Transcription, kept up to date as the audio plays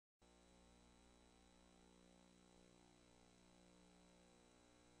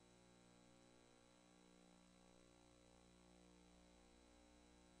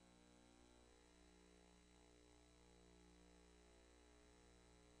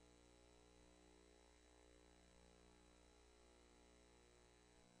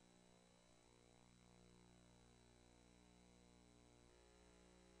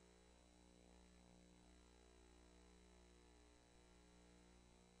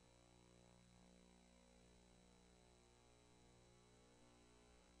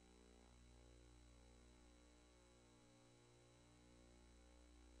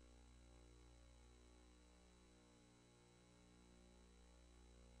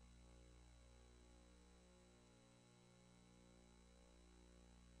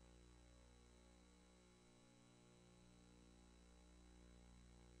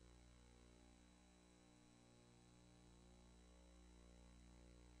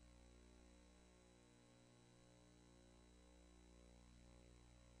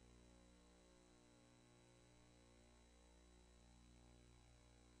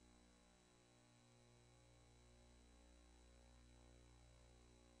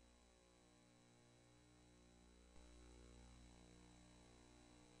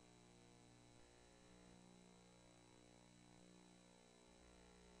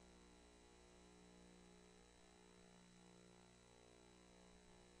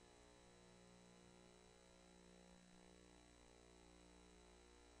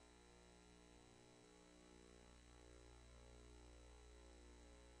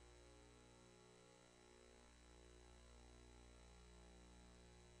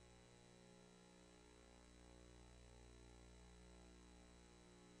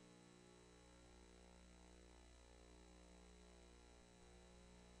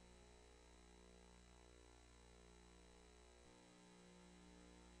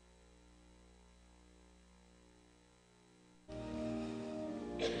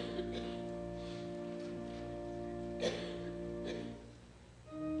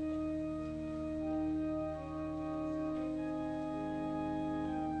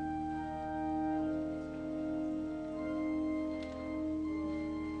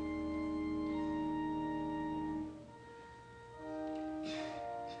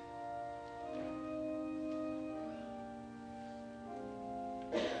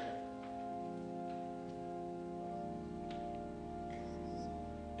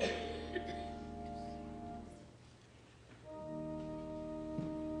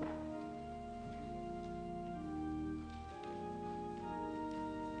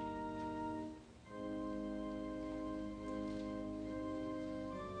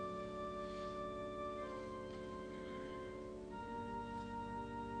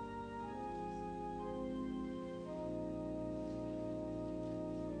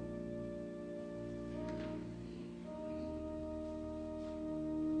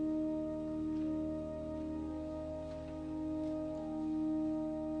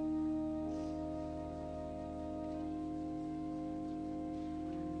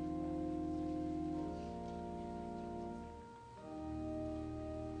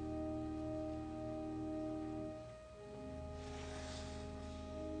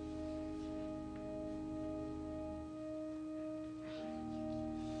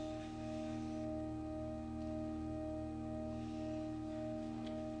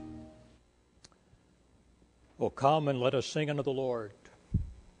O come and let us sing unto the Lord.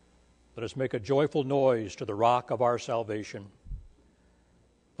 Let us make a joyful noise to the rock of our salvation.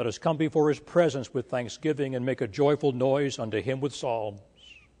 Let us come before his presence with thanksgiving and make a joyful noise unto him with psalms.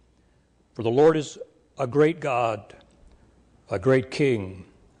 For the Lord is a great God, a great King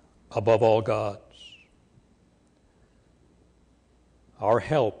above all gods. Our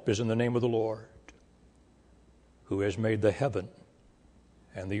help is in the name of the Lord, who has made the heaven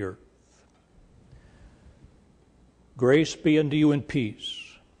and the earth. Grace be unto you and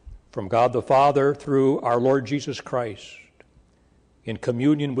peace from God the Father through our Lord Jesus Christ, in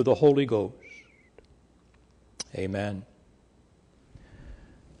communion with the Holy Ghost. Amen.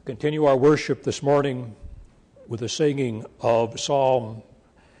 Continue our worship this morning with the singing of Psalm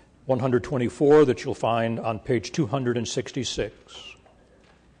 124 that you'll find on page 266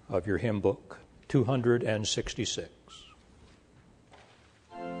 of your hymn book, 266.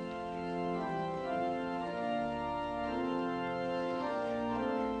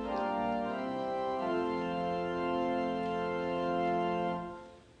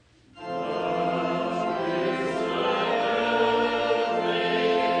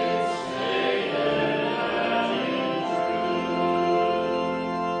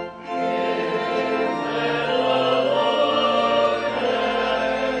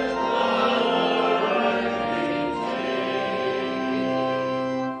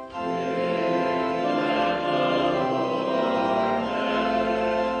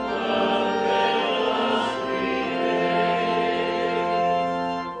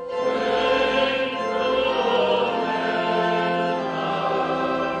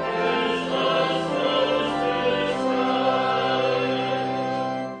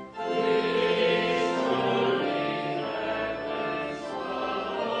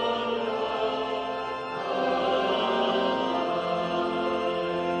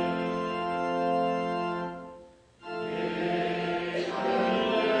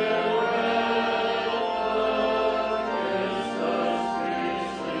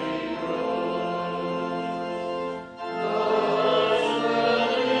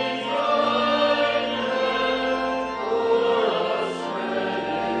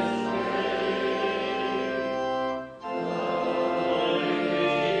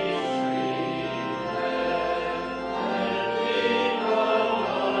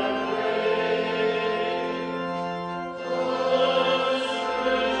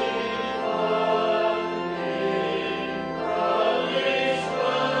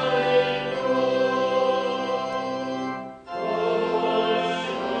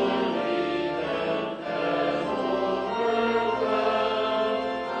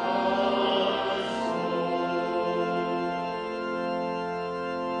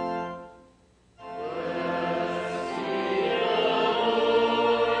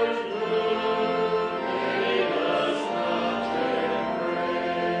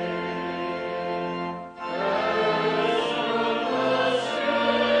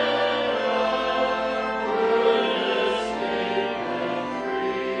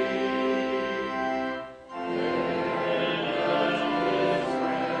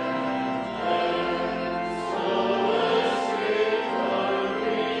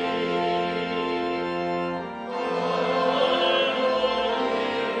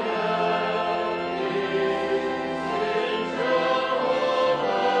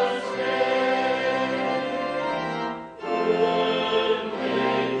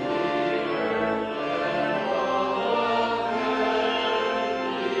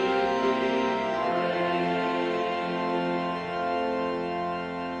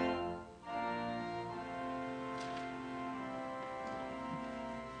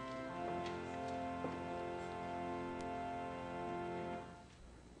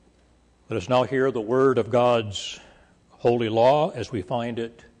 Let us now hear the word of God's holy law as we find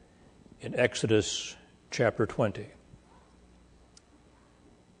it in Exodus chapter 20.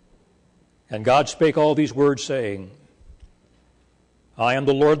 And God spake all these words, saying, I am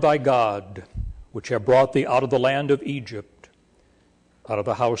the Lord thy God, which have brought thee out of the land of Egypt, out of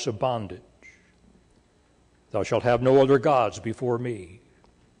the house of bondage. Thou shalt have no other gods before me.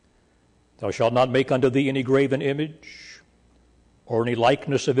 Thou shalt not make unto thee any graven image, or any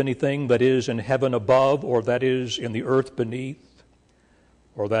likeness of anything that is in heaven above, or that is in the earth beneath,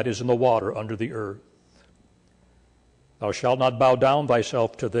 or that is in the water under the earth. Thou shalt not bow down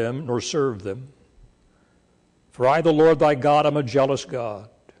thyself to them, nor serve them. For I, the Lord thy God, am a jealous God,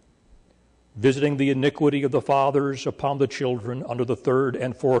 visiting the iniquity of the fathers upon the children unto the third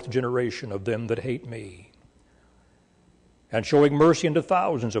and fourth generation of them that hate me, and showing mercy unto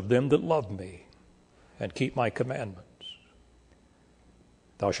thousands of them that love me and keep my commandments.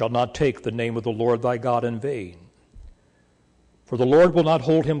 Thou shalt not take the name of the Lord thy God in vain. For the Lord will not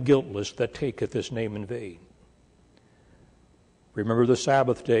hold him guiltless that taketh his name in vain. Remember the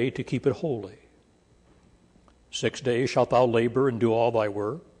Sabbath day to keep it holy. 6 days shalt thou labor and do all thy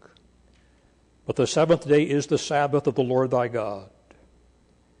work. But the seventh day is the Sabbath of the Lord thy God.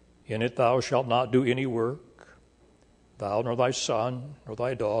 In it thou shalt not do any work, thou nor thy son, nor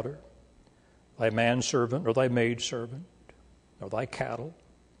thy daughter, thy manservant, nor thy maidservant, nor thy cattle,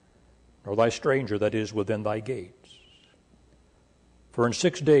 nor thy stranger that is within thy gates. For in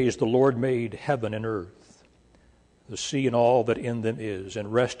 6 days the Lord made heaven and earth, the sea and all that in them is,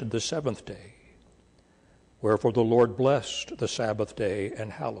 and rested the seventh day. Wherefore the Lord blessed the Sabbath day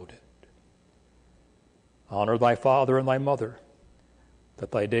and hallowed it. Honor thy father and thy mother,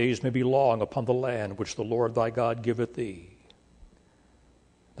 that thy days may be long upon the land which the Lord thy God giveth thee.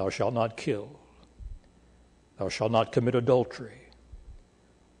 Thou shalt not kill. Thou shalt not commit adultery.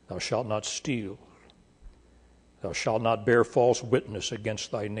 Thou shalt not steal. Thou shalt not bear false witness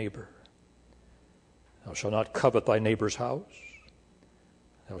against thy neighbor. Thou shalt not covet thy neighbor's house.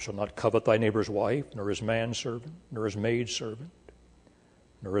 Thou shalt not covet thy neighbor's wife, nor his manservant, nor his maidservant,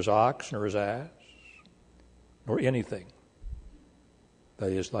 nor his ox, nor his ass, nor anything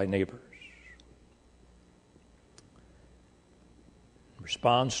that is thy neighbor's. In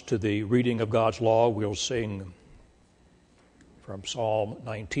response to the reading of God's law, we'll sing from Psalm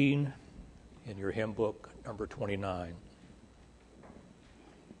 19 in your hymn book, number 29.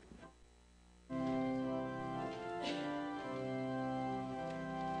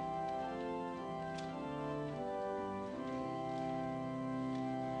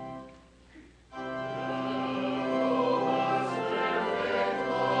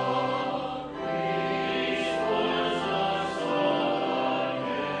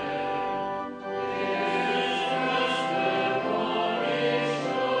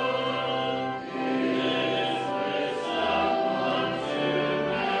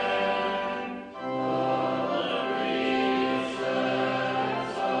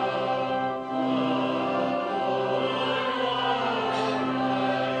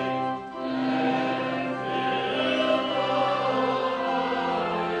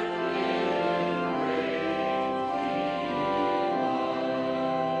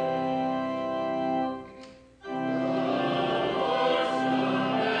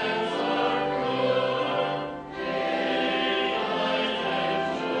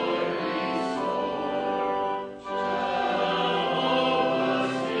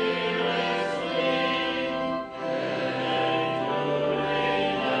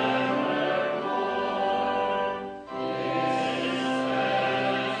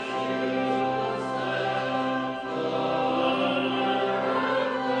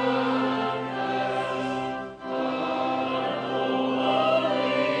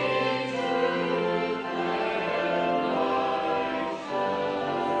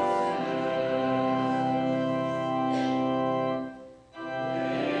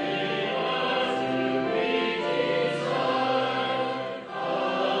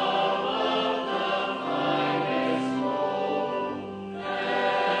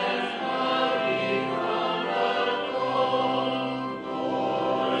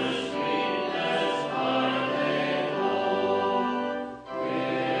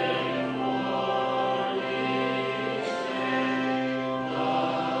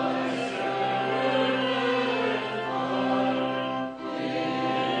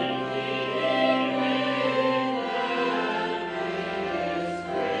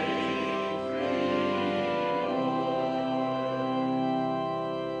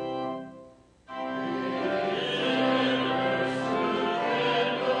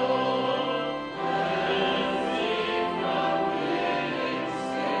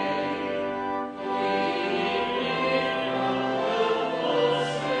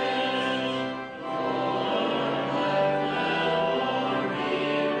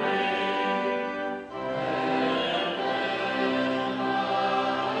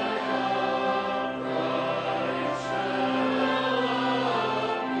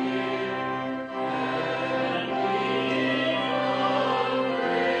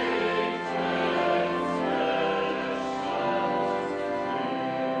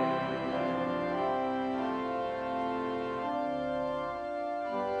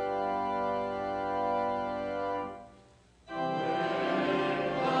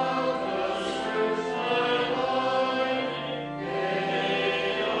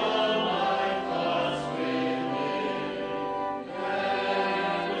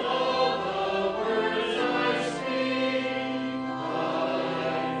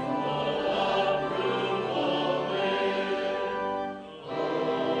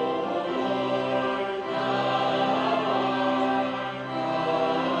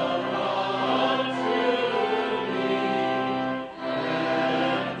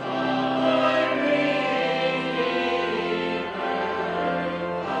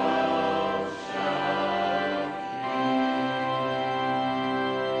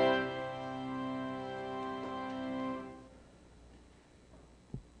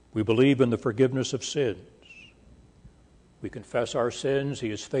 We believe in the forgiveness of sins. We confess our sins. He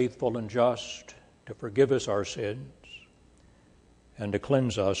is faithful and just to forgive us our sins and to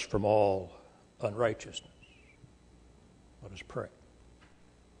cleanse us from all unrighteousness. Let us pray.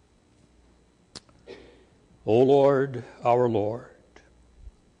 O Lord, our Lord,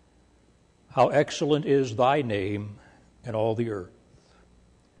 how excellent is thy name in all the earth.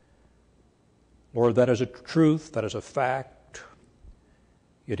 Lord, that is a truth, that is a fact.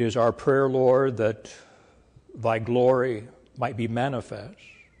 It is our prayer, Lord, that thy glory might be manifest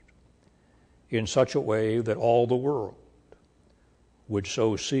in such a way that all the world would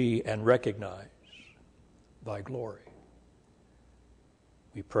so see and recognize thy glory.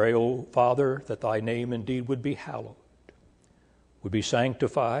 We pray, O Father, that thy name indeed would be hallowed, would be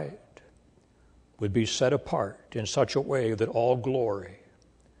sanctified, would be set apart in such a way that all glory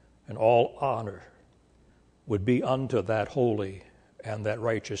and all honor would be unto that holy and that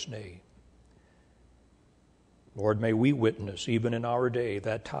righteous name. Lord, may we witness, even in our day,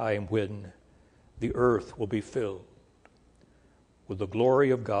 that time when the earth will be filled with the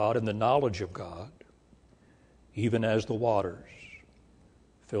glory of God and the knowledge of God, even as the waters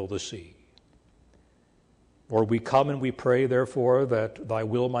fill the sea. Lord, we come and we pray, therefore, that thy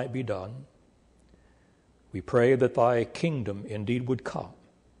will might be done. We pray that thy kingdom indeed would come.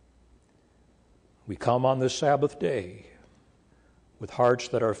 We come on this Sabbath day with hearts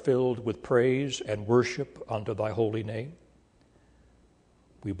that are filled with praise and worship unto thy holy name.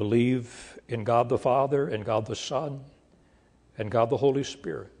 We believe in God the Father and God the Son and God the Holy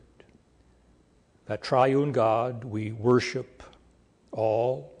Spirit. That triune God we worship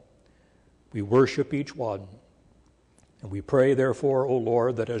all. We worship each one. And we pray, therefore, O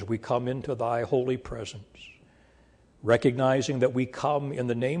Lord, that as we come into thy holy presence, recognizing that we come in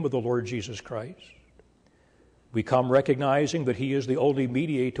the name of the Lord Jesus Christ, we come recognizing that he is the only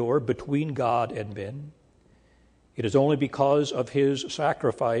mediator between God and men. It is only because of his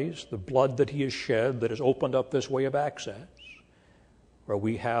sacrifice, the blood that he has shed, that has opened up this way of access, where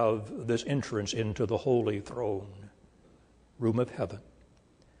we have this entrance into the holy throne room of heaven.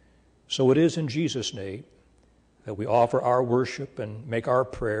 So it is in Jesus' name that we offer our worship and make our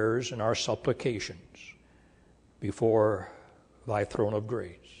prayers and our supplications before thy throne of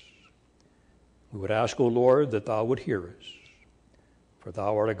grace. We would ask, O Lord, that thou would hear us, for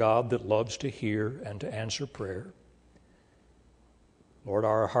thou art a God that loves to hear and to answer prayer. Lord,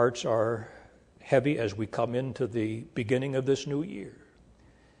 our hearts are heavy as we come into the beginning of this new year,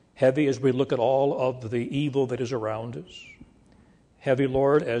 heavy as we look at all of the evil that is around us, heavy,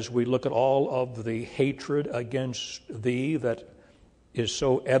 Lord, as we look at all of the hatred against thee that is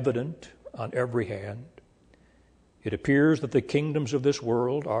so evident on every hand. It appears that the kingdoms of this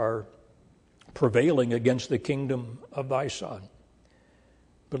world are prevailing against the kingdom of thy Son.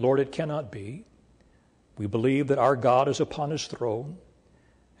 But Lord, it cannot be. We believe that our God is upon his throne,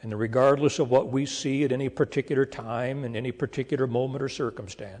 and that regardless of what we see at any particular time, in any particular moment or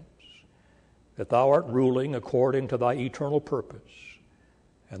circumstance, that thou art ruling according to thy eternal purpose,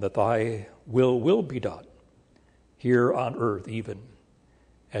 and that thy will be done here on earth, even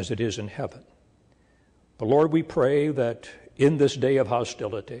as it is in heaven. But Lord, we pray that in this day of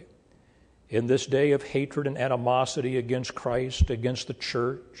hostility, in this day of hatred and animosity against Christ, against the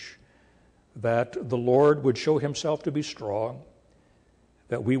church, that the Lord would show himself to be strong,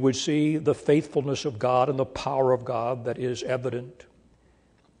 that we would see the faithfulness of God and the power of God that is evident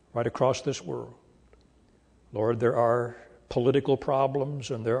right across this world. Lord, there are political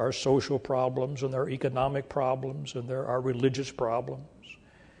problems, and there are social problems, and there are economic problems, and there are religious problems,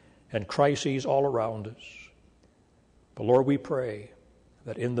 and crises all around us. But Lord, we pray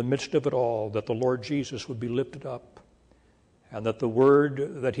that in the midst of it all, that the Lord Jesus would be lifted up, and that the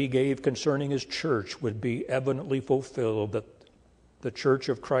word that he gave concerning his church would be evidently fulfilled, that the church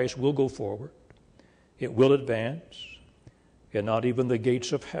of Christ will go forward, it will advance, and not even the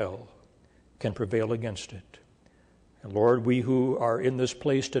gates of hell can prevail against it. And Lord, we who are in this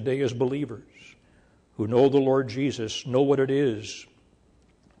place today as believers, who know the Lord Jesus, know what it is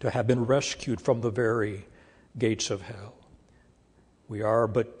to have been rescued from the very gates of hell. We are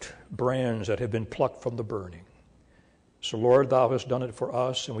but brands that have been plucked from the burning. So Lord, thou hast done it for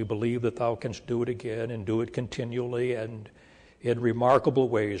us, and we believe that thou canst do it again and do it continually and in remarkable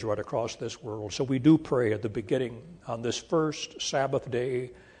ways right across this world. So we do pray at the beginning on this first Sabbath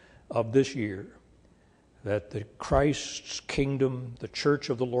day of this year that the Christ's kingdom, the church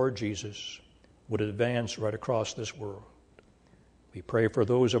of the Lord Jesus, would advance right across this world. We pray for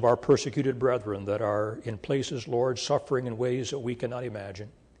those of our persecuted brethren that are in places, Lord, suffering in ways that we cannot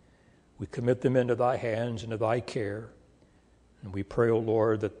imagine. We commit them into thy hands, into thy care. And we pray, O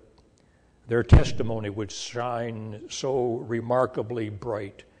Lord, that their testimony would shine so remarkably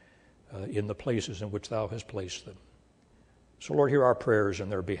bright in the places in which thou hast placed them. So, Lord, hear our prayers in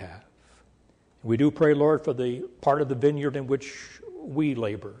their behalf. We do pray, Lord, for the part of the vineyard in which we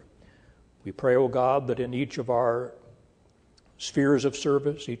labor. We pray, O God, that in each of our spheres of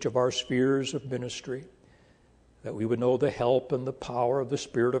service, each of our spheres of ministry, that we would know the help and the power of the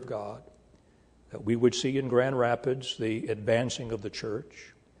Spirit of God, that we would see in Grand Rapids the advancing of the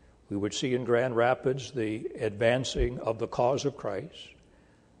church. We would see in Grand Rapids the advancing of the cause of Christ.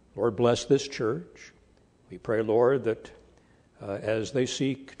 Lord, bless this church. We pray, Lord, that as they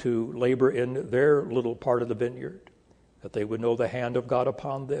seek to labor in their little part of the vineyard, that they would know the hand of God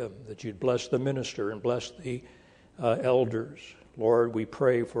upon them, that you'd bless the minister and bless the elders. Lord, we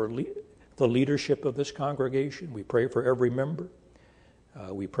pray for the leadership of this congregation. We pray for every member.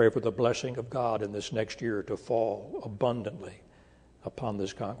 We pray for the blessing of God in this next year to fall abundantly upon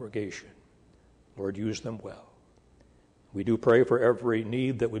this congregation. Lord, use them well. We do pray for every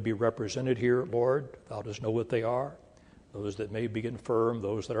need that would be represented here, Lord. Thou dost know what they are. Those that may be infirm,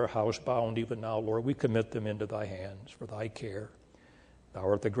 those that are housebound even now, Lord, we commit them into thy hands for thy care. Thou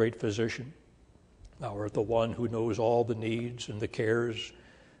art the great physician. Thou art the one who knows all the needs and the cares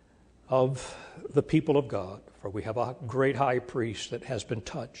of the people of God. For we have a great high priest that has been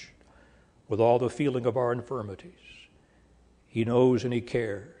touched with all the feeling of our infirmities. He knows and he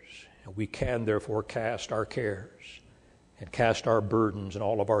cares, and we can therefore cast our cares and cast our burdens and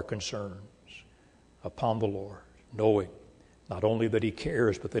all of our concerns upon the Lord, knowing not only that he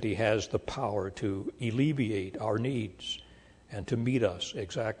cares, but that he has the power to alleviate our needs and to meet us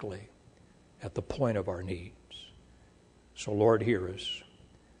exactly at the point of our needs. So, Lord, hear us.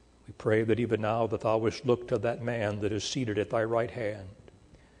 We pray that even now that thou wouldst look to that man that is seated at thy right hand,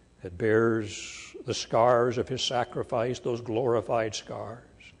 that bears the scars of his sacrifice, those glorified scars,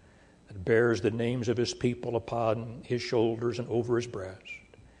 that bears the names of his people upon his shoulders and over his breast,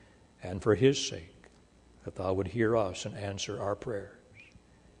 and for his sake, that thou would hear us and answer our prayers.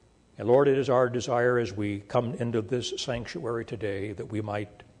 And Lord, it is our desire as we come into this sanctuary today that we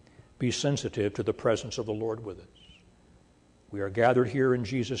might be sensitive to the presence of the Lord with us. We are gathered here in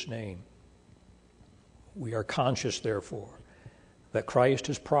Jesus' name. We are conscious, therefore, that Christ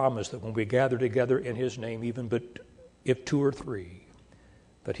has promised that when we gather together in his name, even but if two or three,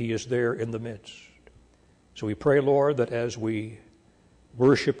 that he is there in the midst. So we pray, Lord, that as we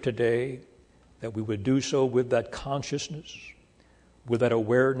worship today, that we would do so with that consciousness, with that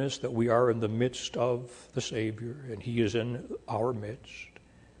awareness that we are in the midst of the Savior and he is in our midst.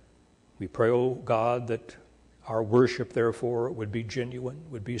 We pray, O God, that our worship, therefore, would be genuine,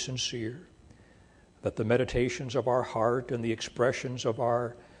 would be sincere, that the meditations of our heart and the expressions of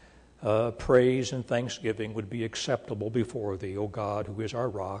our praise and thanksgiving would be acceptable before thee, O God, who is our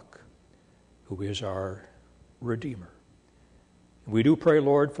rock, who is our Redeemer. We do pray,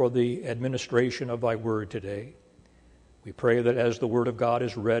 Lord, for the administration of thy word today. We pray that as the word of God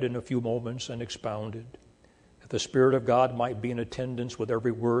is read in a few moments and expounded, that the Spirit of God might be in attendance with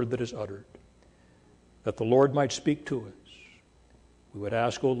every word that is uttered, that the Lord might speak to us. We would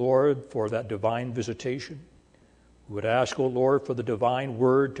ask, O Lord, for that divine visitation. We would ask, O Lord, for the divine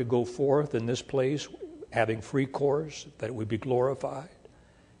word to go forth in this place, having free course, that it would be glorified.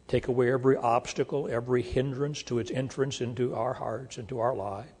 Take away every obstacle, every hindrance to its entrance into our hearts, into our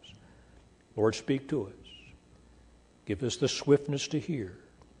lives. Lord, speak to us. Give us the swiftness to hear.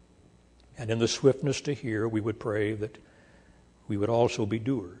 And in the swiftness to hear, we would pray that we would also be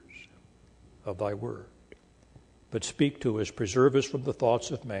doers of thy word. But speak to us, preserve us from the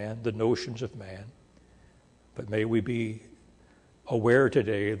thoughts of man, the notions of man. But may we be aware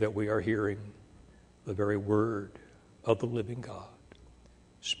today that we are hearing the very word of the living God.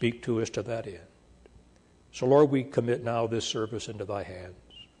 Speak to us to that end. So, Lord, we commit now this service into thy hands.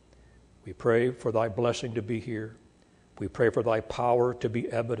 We pray for thy blessing to be here. We pray for thy power to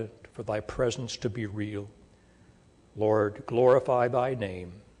be evident, for thy presence to be real. Lord, glorify thy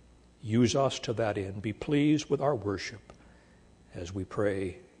name. Use us to that end. Be pleased with our worship as we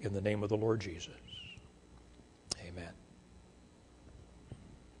pray in the name of the Lord Jesus. Amen.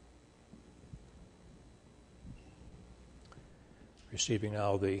 Receiving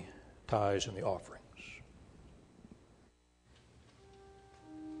now the tithes and the offering.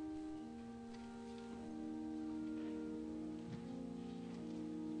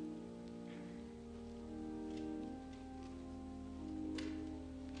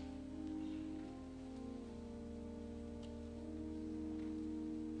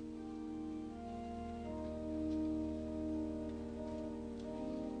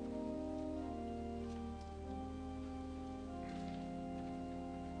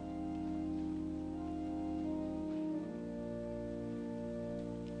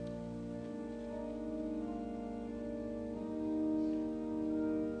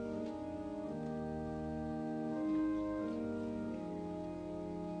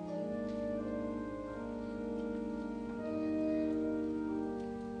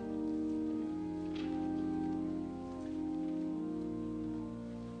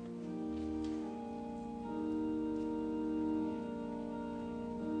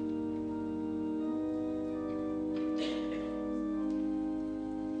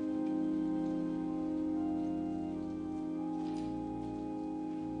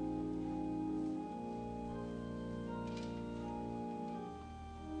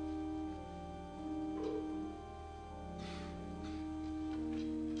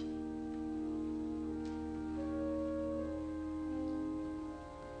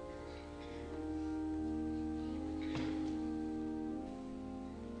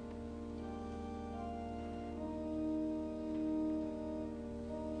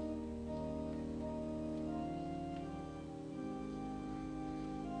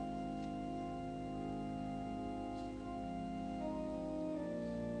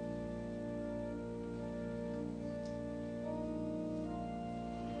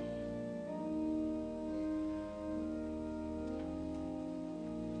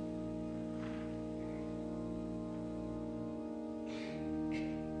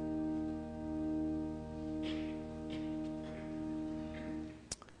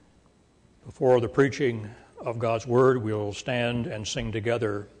 For the preaching of God's Word, we will stand and sing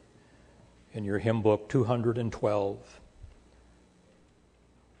together in your hymn book 212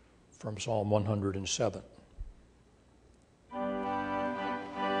 from Psalm 107.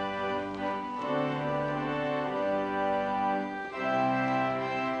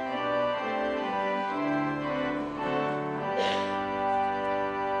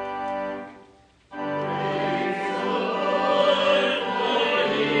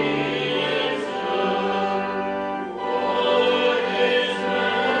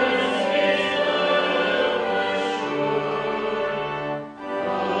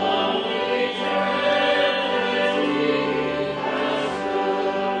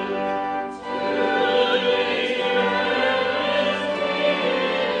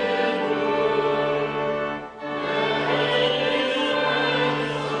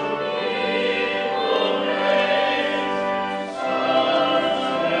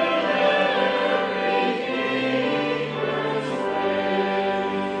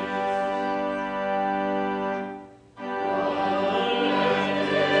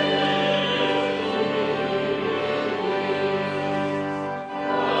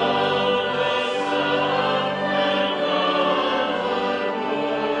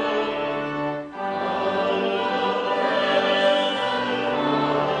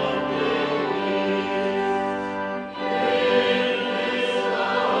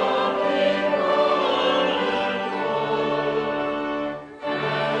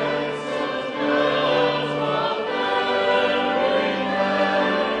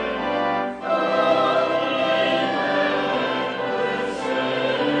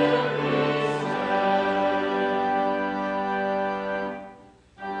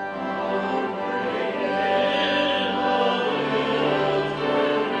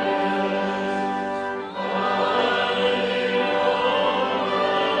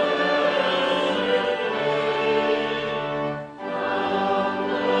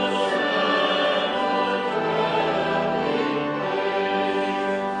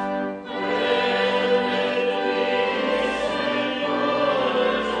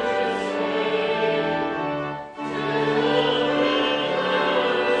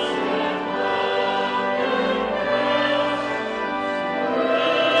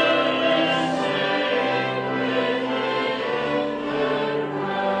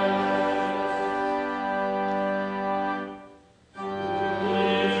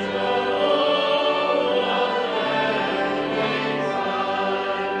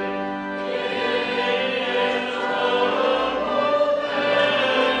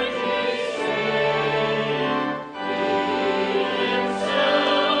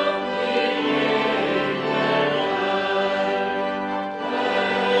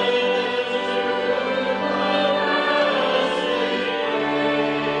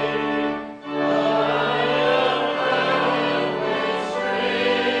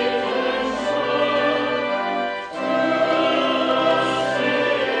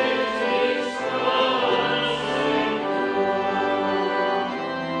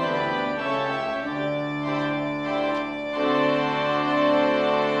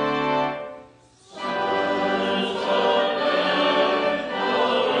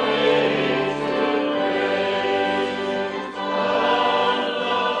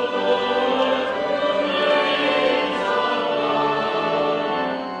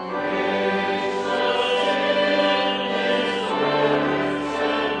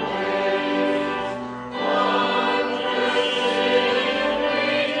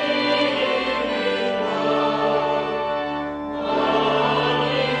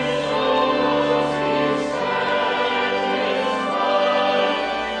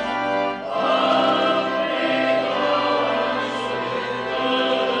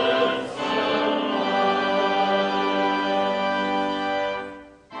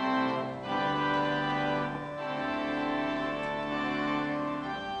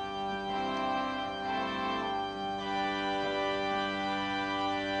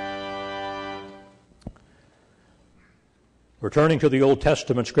 We're turning to the Old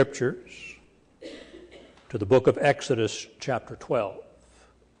Testament scriptures, to the book of Exodus, chapter 12.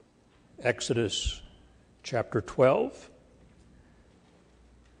 Exodus, chapter 12.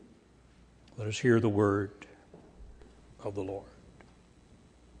 Let us hear the word of the Lord.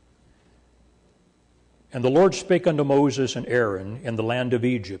 And the Lord spake unto Moses and Aaron in the land of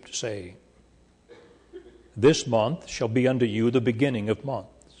Egypt, saying, This month shall be unto you the beginning of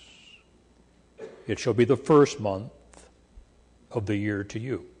months. It shall be the first month of the year to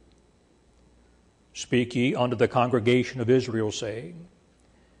you. Speak ye unto the congregation of Israel, saying,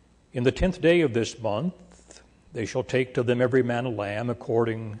 In the 10th day of this month they shall take to them every man a lamb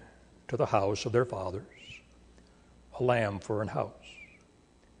according to the house of their fathers, a lamb for an house.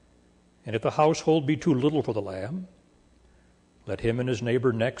 And if the household be too little for the lamb, let him and his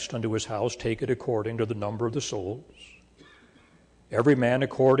neighbor next unto his house take it according to the number of the souls. Every man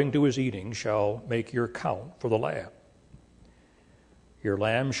according to his eating shall make your count for the lamb. Your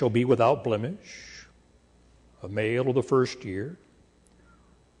lamb shall be without blemish, a male of the first year.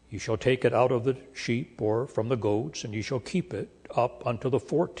 You shall take it out of the sheep or from the goats, and you shall keep it up unto the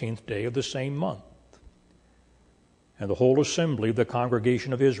 14th day of the same month. And the whole assembly of the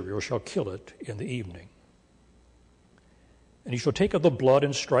congregation of Israel shall kill it in the evening. And you shall take of the blood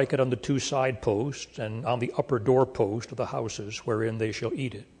and strike it on the two side posts and on the upper door post of the houses wherein they shall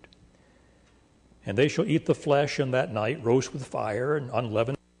eat it. And they shall eat the flesh in that night, roast with fire and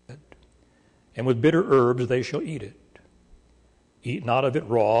unleavened bread. And with bitter herbs they shall eat it. Eat not of it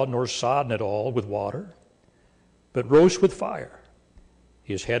raw, nor sodden it all with water, but roast with fire,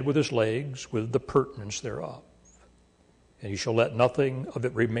 his head with his legs, with the purtenance thereof. And you shall let nothing of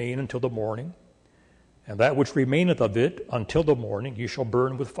it remain until the morning. And that which remaineth of it until the morning ye shall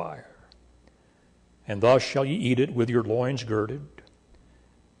burn with fire. And thus shall ye eat it with your loins girded,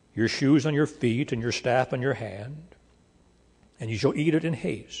 your shoes on your feet, and your staff in your hand. And ye shall eat it in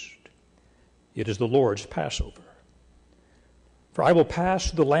haste. It is the Lord's Passover. For I will pass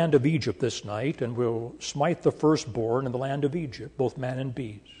through the land of Egypt this night, and will smite the firstborn in the land of Egypt, both man and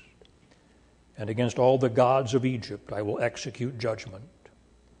beast. And against all the gods of Egypt I will execute judgment.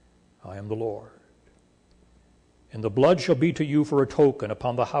 I am the Lord. And the blood shall be to you for a token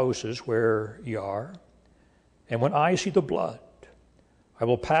upon the houses where ye are. And when I see the blood, I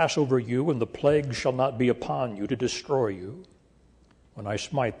will pass over you, and the plague shall not be upon you to destroy you, when I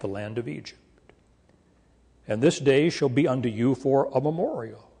smite the land of Egypt. And this day shall be unto you for a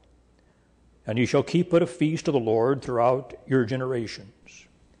memorial, and ye shall keep it a feast to the Lord throughout your generations.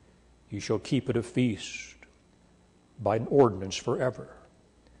 Ye shall keep it a feast by an ordinance forever.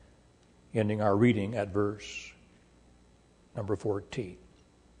 Ending our reading at verse number 14.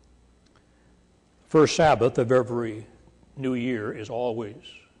 First Sabbath of every new year is always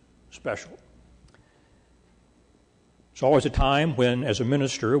special. It's always a time when, as a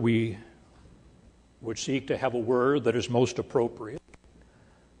minister, we would seek to have a word that is most appropriate,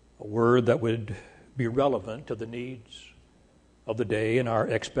 a word that would be relevant to the needs of the day and our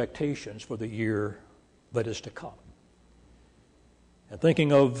expectations for the year that is to come. And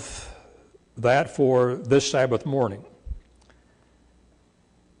thinking of that for this Sabbath morning,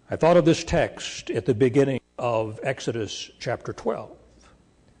 I thought of this text at the beginning of Exodus chapter 12,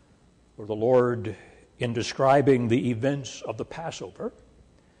 where the Lord, in describing the events of the Passover,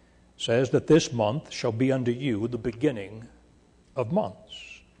 says that this month shall be unto you the beginning of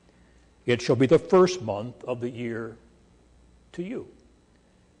months. It shall be the first month of the year to you.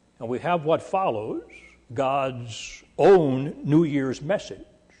 And we have what follows, God's own New Year's message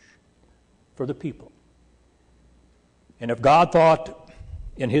for the people. And if God thought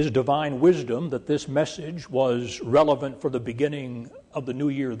in his divine wisdom that this message was relevant for the beginning of the new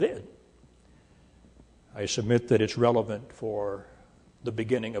year then, I submit that it's relevant for the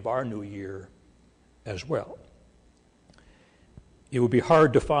beginning of our new year as well. It would be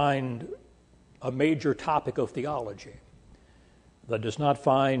hard to find a major topic of theology that does not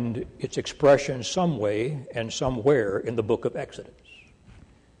find its expression some way and somewhere in the book of Exodus.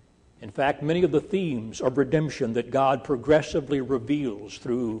 In fact, many of the themes of redemption that God progressively reveals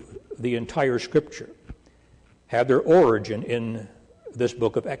through the entire Scripture have their origin in this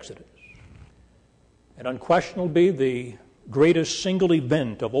book of Exodus. And unquestionably, the greatest single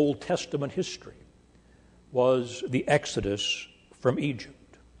event of Old Testament history was the Exodus from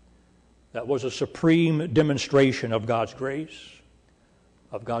Egypt. That was a supreme demonstration of God's grace,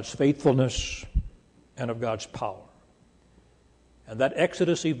 of God's faithfulness, and of God's power. And that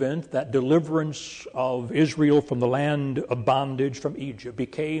Exodus event, that deliverance of Israel from the land of bondage from Egypt,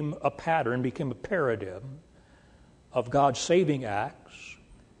 became a pattern, became a paradigm of God's saving acts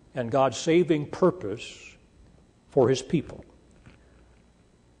and God's saving purpose for his people.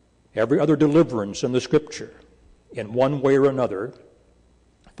 Every other deliverance in the Scripture, in one way or another,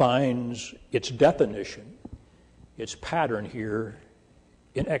 finds its definition, its pattern here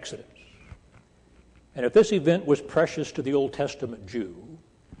in Exodus. And if this event was precious to the Old Testament Jew,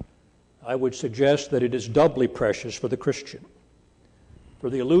 I would suggest that it is doubly precious for the Christian. For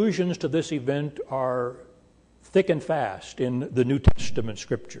the allusions to this event are thick and fast in the New Testament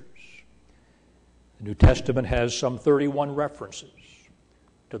Scriptures. The New Testament has some 31 references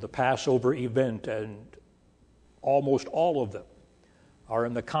to the Passover event, and almost all of them are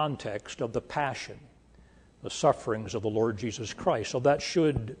in the context of the passion, the sufferings of the Lord Jesus Christ. So that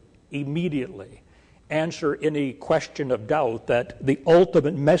should immediately answer any question of doubt that the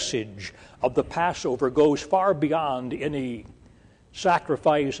ultimate message of the Passover goes far beyond any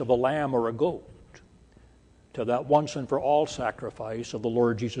sacrifice of a lamb or a goat to that once and for all sacrifice of the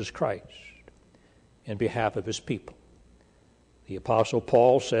Lord Jesus Christ in behalf of his people. The Apostle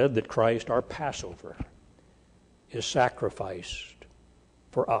Paul said that Christ, our Passover, is sacrificed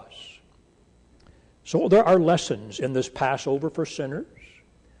for us. So there are lessons in this Passover for sinners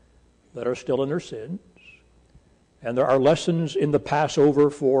that are still in their sins, and there are lessons in the Passover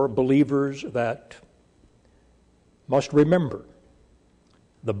for believers that must remember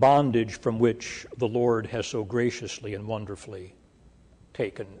the bondage from which the Lord has so graciously and wonderfully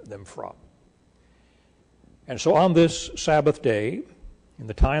taken them from. And so on this Sabbath day, in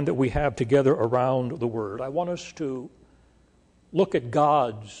the time that we have together around the Word, I want us to look at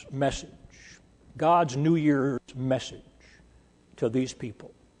God's message, God's New Year's message to these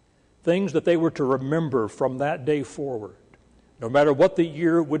people. Things that they were to remember from that day forward, no matter what the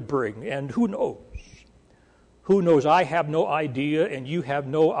year would bring. And who knows? Who knows? I have no idea, and you have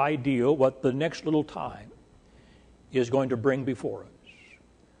no idea what the next little time is going to bring before us.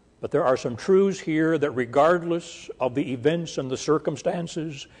 But there are some truths here that regardless of the events and the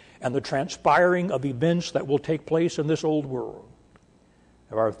circumstances and the transpiring of events that will take place in this old world,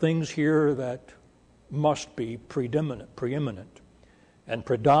 there are things here that must be preeminent and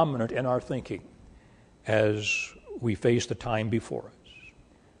predominant in our thinking as we face the time before us.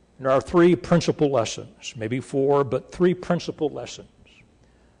 There are three principal lessons, maybe four, but three principal lessons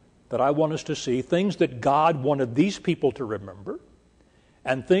that I want us to see, things that God wanted these people to remember,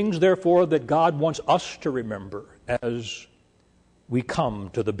 and things, therefore, that God wants us to remember as we come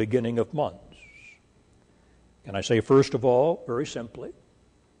to the beginning of months. Can I say, first of all, very simply,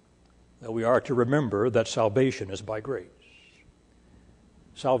 that we are to remember that salvation is by grace.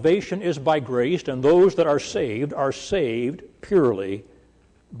 Salvation is by grace, and those that are saved purely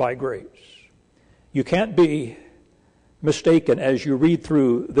by grace. You can't be mistaken as you read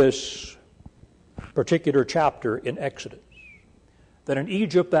through this particular chapter in Exodus that in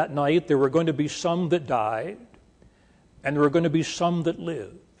Egypt that night there were going to be some that died and there were going to be some that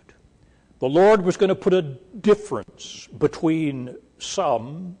lived. The Lord was going to put a difference between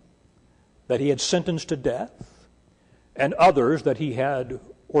some that he had sentenced to death and others that he had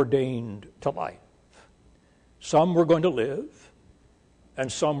ordained to life. Some were going to live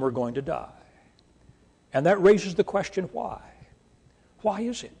and some were going to die. And that raises the question, why? Why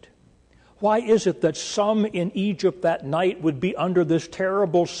is it? Why is it that some in Egypt that night would be under this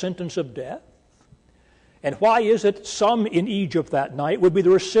terrible sentence of death? And why is it some in Egypt that night would be the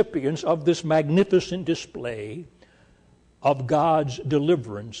recipients of this magnificent display of God's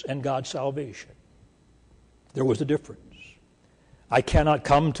deliverance and God's salvation? There was a difference. I cannot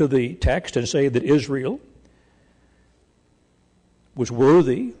come to the text and say that Israel was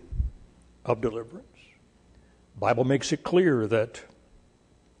worthy of deliverance. The Bible makes it clear that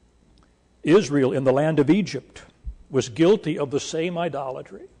Israel in the land of Egypt was guilty of the same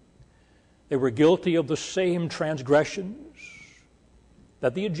idolatry. They were guilty of the same transgressions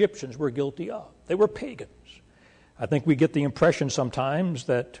that the Egyptians were guilty of. They were pagans. I think we get the impression sometimes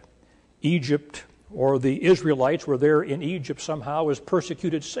that Egypt or the Israelites were there in Egypt somehow as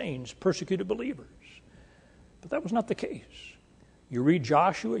persecuted saints, persecuted believers. But that was not the case. You read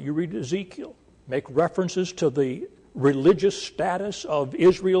Joshua, you read Ezekiel, make references to the religious status of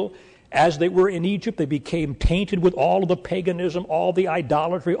Israel. As they were in Egypt, they became tainted with all of the paganism, all the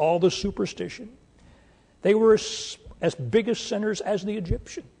idolatry, all the superstition. They were as big as sinners as the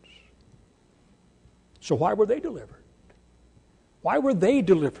Egyptians. So why were they delivered? Why were they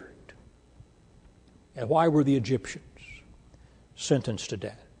delivered? And why were the Egyptians sentenced to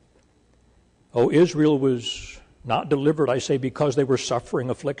death? Oh, Israel was not delivered, I say, because they were suffering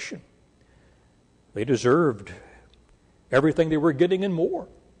affliction. They deserved everything they were getting and more.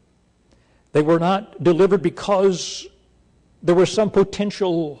 They were not delivered because there was some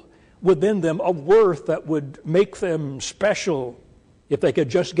potential within them of worth that would make them special if they could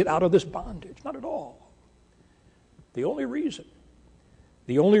just get out of this bondage. Not at all. The only reason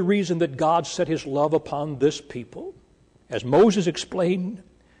that God set his love upon this people, as Moses explained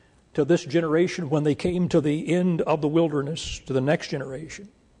to this generation when they came to the end of the wilderness, to the next generation,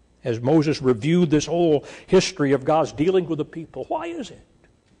 as Moses reviewed this whole history of God's dealing with the people, why is it?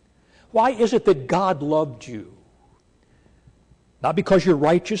 Why is it that God loved you? Not because you're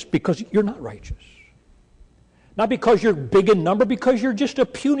righteous, because you're not righteous. Not because you're big in number, because you're just a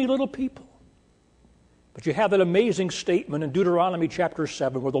puny little people. But you have that amazing statement in Deuteronomy chapter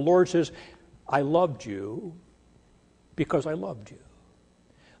 7 where the Lord says, I loved you because I loved you.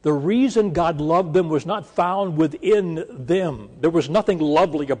 The reason God loved them was not found within them. There was nothing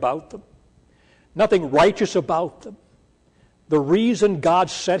lovely about them, nothing righteous about them. The reason God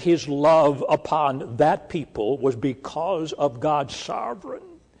set his love upon that people was because of God's sovereign,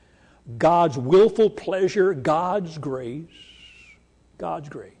 God's willful pleasure, God's grace. God's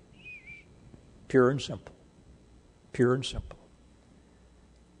grace. Pure and simple. Pure and simple.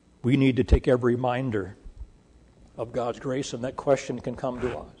 We need to take every reminder of God's grace, and that question can come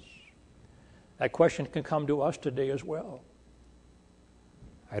to us. That question can come to us today as well.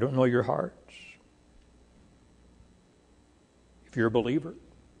 I don't know your hearts. If you're a believer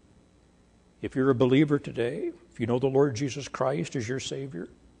today, if you know the Lord Jesus Christ as your Savior,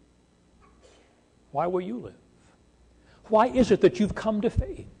 why will you live? Why is it that you've come to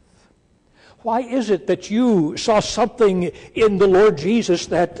faith? Why is it that you saw something in the Lord Jesus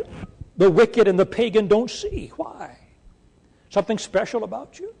that the wicked and the pagan don't see? Why? Something special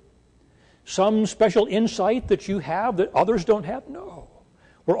about you? Some special insight that you have that others don't have? No.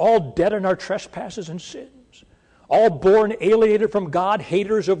 We're all dead in our trespasses and sins. All born alienated from God,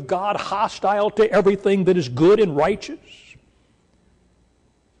 haters of God, hostile to everything that is good and righteous.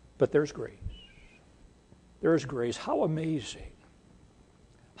 But there's grace. There's grace. How amazing.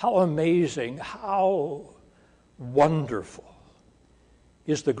 How amazing, how wonderful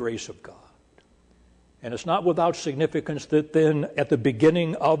is the grace of God. And it's not without significance that then at the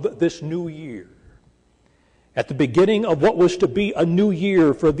beginning of this new year, at the beginning of what was to be a new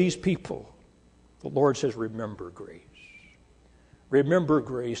year for these people, the Lord says, remember grace. Remember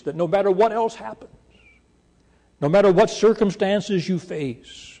grace, that no matter what else happens, no matter what circumstances you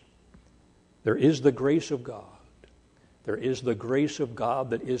face, there is the grace of God. There is the grace of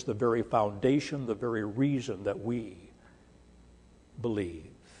God that is the very foundation, the very reason that we believe.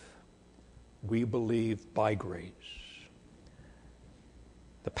 We believe by grace.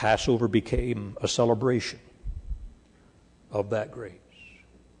 The Passover became a celebration of that grace.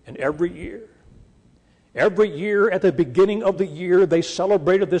 And every year at the beginning of the year, they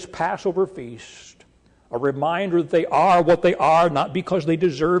celebrated this Passover feast, a reminder that they are what they are, not because they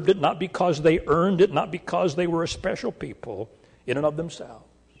deserved it, not because they earned it, not because they were a special people in and of themselves.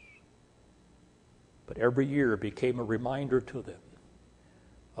 But every year became a reminder to them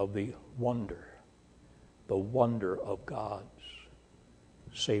of the wonder of God's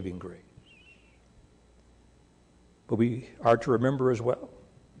saving grace. But we are to remember as well.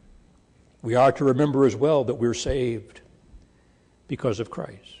 We are to remember as well that we're saved because of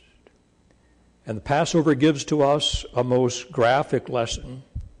Christ. And the Passover gives to us a most graphic lesson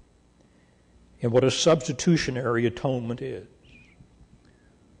in what a substitutionary atonement is.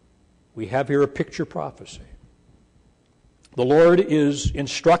 We have here a picture prophecy. The Lord is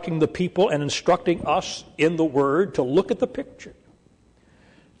instructing the people and instructing us in the Word to look at the picture.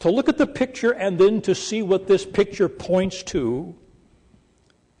 To look at the picture and then to see what this picture points to.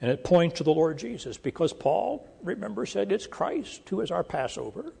 And it points to the Lord Jesus, because Paul, remember, said it's Christ who is our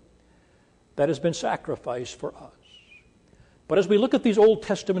Passover that has been sacrificed for us. But as we look at these Old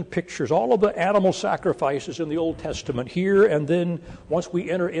Testament pictures, all of the animal sacrifices in the Old Testament here, and then once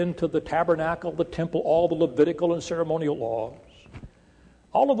we enter into the tabernacle, the temple, all the Levitical and ceremonial laws,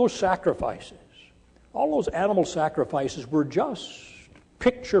 all of those sacrifices, all those animal sacrifices were just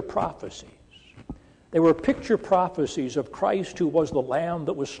picture prophecies. They were picture prophecies of Christ, who was the Lamb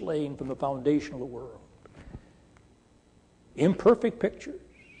that was slain from the foundation of the world. Imperfect pictures,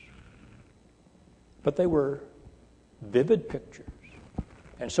 but they were vivid pictures.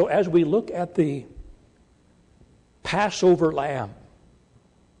 And so as we look at the Passover lamb,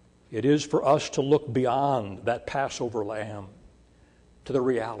 it is for us to look beyond that Passover lamb to the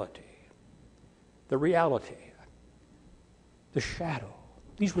reality. The reality. The shadow.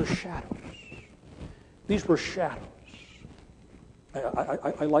 These were shadows. These were shadows.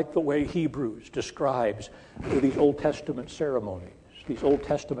 I like the way Hebrews describes these Old Testament ceremonies, these Old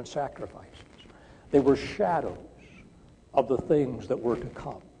Testament sacrifices. They were shadows of the things that were to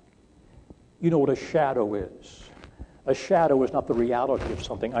come. You know what a shadow is. A shadow is not the reality of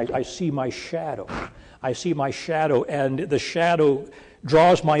something. I see my shadow. I see my shadow, and the shadow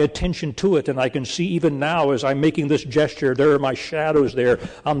draws my attention to it, and I can see even now as I'm making this gesture, there are my shadows there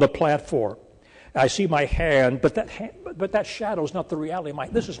on the platform. I see my hand, but that shadow is not the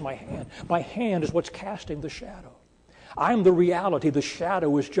reality. This is my hand. My hand is what's casting the shadow. I'm the reality. The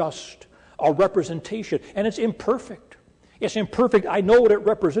shadow is just a representation, and it's imperfect. It's imperfect. I know what it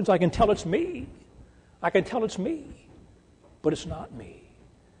represents. I can tell it's me. But it's not me.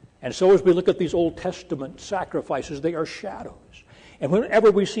 And so as we look at these Old Testament sacrifices, they are shadows. And whenever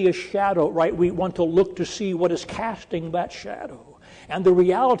we see a shadow, right, we want to look to see what is casting that shadow. and the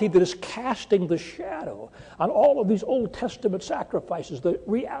reality that is casting the shadow on all of these Old Testament sacrifices, the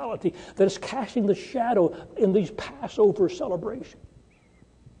reality that is casting the shadow in these Passover celebrations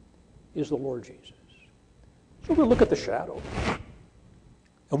is the Lord Jesus. So we look at the shadow,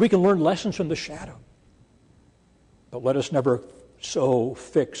 and we can learn lessons from the shadow. But let us never so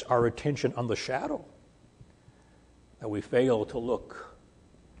fix our attention on the shadow that we fail to look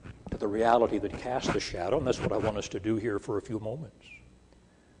to the reality that casts the shadow, and that's what I want us to do here for a few moments.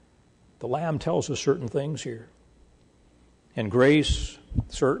 The Lamb tells us certain things here. And grace,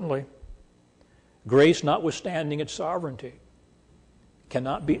 certainly. Grace, notwithstanding its sovereignty,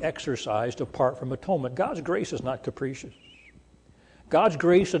 cannot be exercised apart from atonement. God's grace is not capricious. God's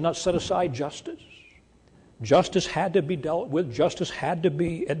grace did not set aside justice. Justice had to be dealt with. Justice had to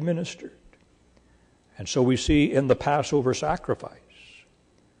be administered. And so we see in the Passover sacrifice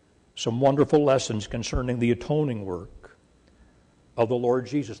some wonderful lessons concerning the atoning work of the Lord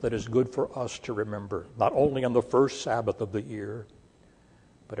Jesus that is good for us to remember, not only on the first Sabbath of the year,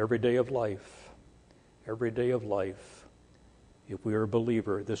 but every day of life. Every day of life. If we are a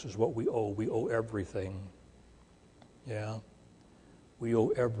believer, this is what we owe. We owe everything. Yeah. We owe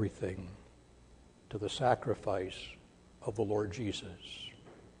everything to the sacrifice of the Lord Jesus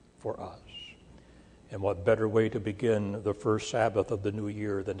for us. And what better way to begin the first Sabbath of the new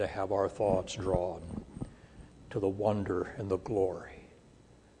year than to have our thoughts drawn to the wonder and the glory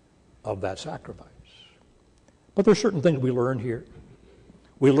of that sacrifice. But there are certain things we learn here.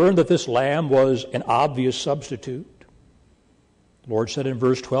 We learn that this lamb was an obvious substitute. The Lord said in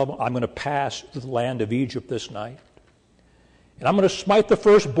verse 12, I'm going to pass through the land of Egypt this night, and I'm going to smite the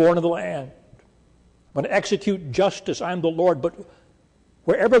firstborn of the land. I'm going to execute justice. I am the Lord. But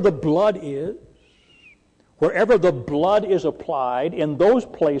wherever the blood is applied, in those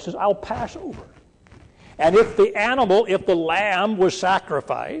places I'll pass over. And if the lamb was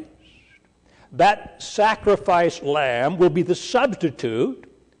sacrificed, that sacrificed lamb will be the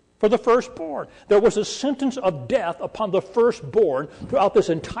substitute for the firstborn. There was a sentence of death upon the firstborn throughout this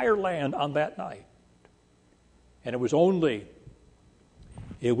entire land on that night. And it was only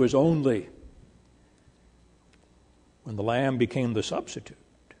when the lamb became the substitute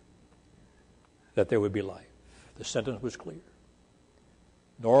that there would be life. The sentence was clear.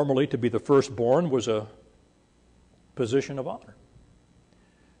 Normally, to be the firstborn was a position of honor.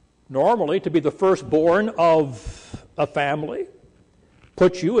 Normally, to be the firstborn of a family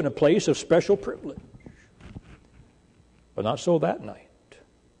puts you in a place of special privilege. But not so that night.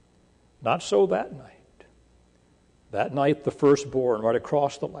 Not so that night. That night, the firstborn right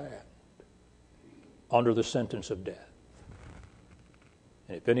across the land under the sentence of death.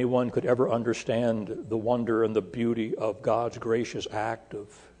 And if anyone could ever understand the wonder and the beauty of God's gracious act of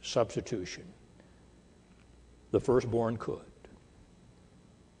substitution, the firstborn could.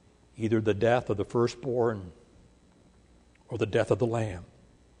 Either the death of the firstborn or the death of the lamb,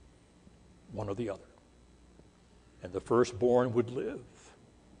 one or the other. And the firstborn would live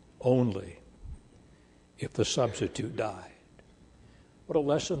only if the substitute died. What a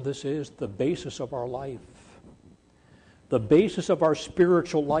lesson this is, the basis of our life. The basis of our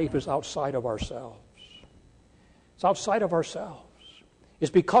spiritual life is outside of ourselves. It's outside of ourselves.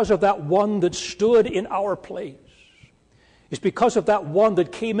 It's because of that one that stood in our place. It's because of that one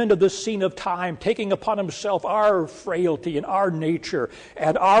that came into the scene of time, taking upon himself our frailty and our nature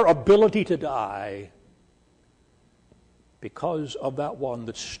and our ability to die. Because of that one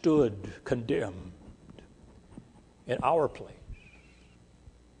that stood condemned in our place,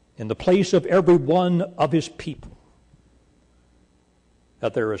 in the place of every one of his people,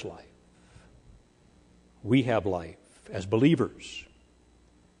 that there is life. We have life as believers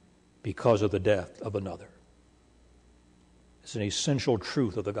because of the death of another. It's an essential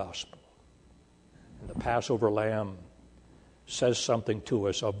truth of the gospel. And the Passover lamb says something to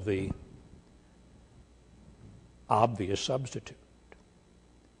us of the obvious substitute.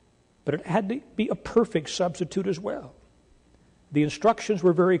 But it had to be a perfect substitute as well. The instructions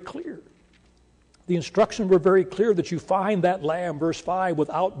were very clear. The instructions were very clear that you find that lamb, verse 5,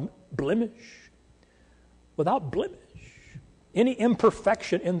 without blemish. Without blemish. Any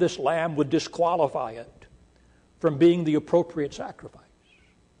imperfection in this lamb would disqualify it from being the appropriate sacrifice.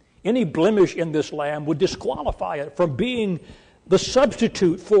 Any blemish in this lamb would disqualify it from being the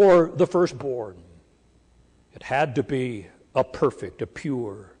substitute for the firstborn. It had to be a perfect, a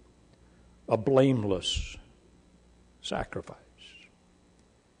pure, a blameless sacrifice.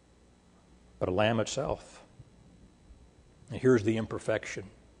 But a lamb itself, and here's the imperfection.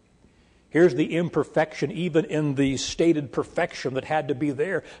 Here's the imperfection even in the stated perfection that had to be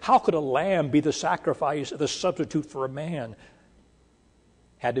there. How could a lamb be the sacrifice, the substitute for a man?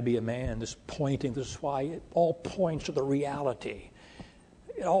 had to be a man. This is why it all points to the reality.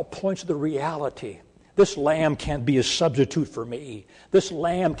 It all points to the reality. This lamb can't be a substitute for me. This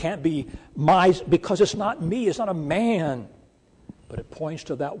lamb can't be because it's not me, it's not a man. But it points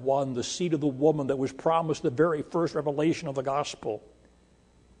to that one, the seed of the woman that was promised the very first revelation of the gospel.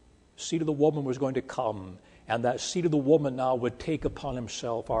 The seed of the woman was going to come, and that seed of the woman now would take upon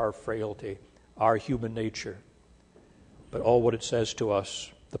himself our frailty, our human nature. But what it says to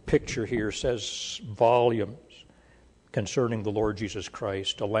us, the picture here says volumes concerning the Lord Jesus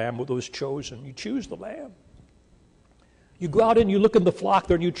Christ, a lamb that was chosen. You choose the lamb. You go out and you look in the flock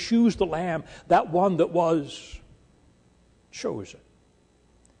there and you choose the lamb, that one that was chosen.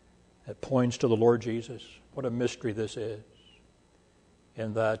 It points to the Lord Jesus. What a mystery this is.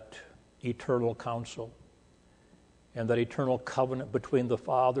 In that eternal counsel, and that eternal covenant between the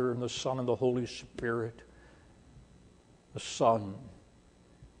Father and the Son and the Holy Spirit. The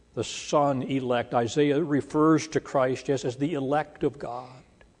Son elect. Isaiah refers to Christ just as the elect of God.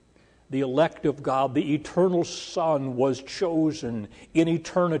 The elect of God, the eternal Son, was chosen in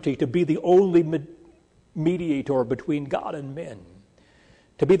eternity to be the only mediator between God and men,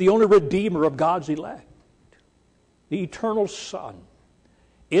 to be the only redeemer of God's elect. The eternal Son,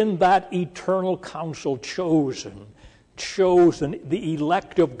 in that eternal counsel, chosen the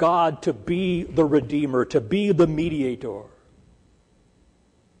elect of God to be the redeemer, to be the mediator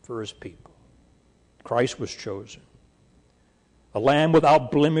for his people. Christ was chosen. A lamb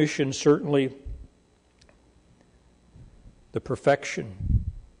without blemish, and certainly the perfection,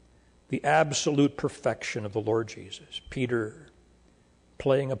 the absolute perfection of the Lord Jesus. Peter,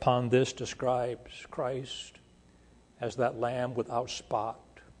 playing upon this, describes Christ as that lamb without spot,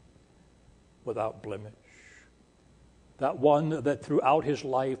 without blemish. That one that throughout his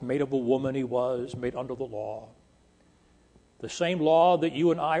life, made of a woman he was, made under the law. The same law that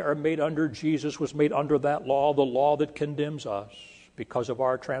you and I are made under, Jesus was made under that law, the law that condemns us because of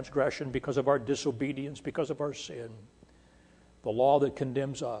our transgression, because of our disobedience, because of our sin. The law that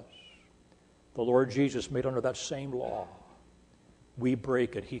condemns us. The Lord Jesus made under that same law. We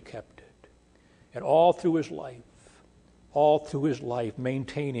break it, he kept it. And all through his life,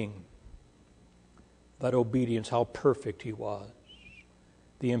 maintaining that obedience, how perfect he was.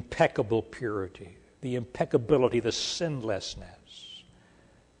 The impeccable purity, the impeccability, the sinlessness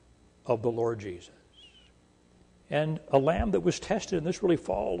of the Lord Jesus. And a lamb that was tested, and this really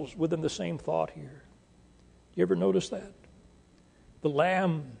falls within the same thought here. You ever notice that? The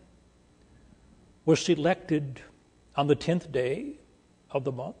lamb was selected on the 10th day of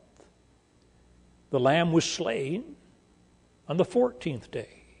the month. The lamb was slain on the 14th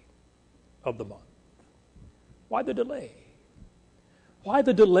day of the month. Why the delay? Why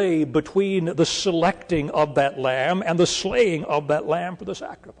the delay between the selecting of that lamb and the slaying of that lamb for the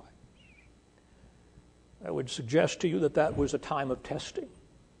sacrifice? I would suggest to you that was a time of testing,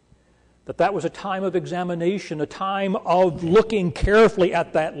 that was a time of examination, a time of looking carefully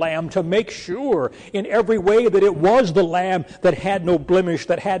at that lamb to make sure in every way that it was the lamb that had no blemish,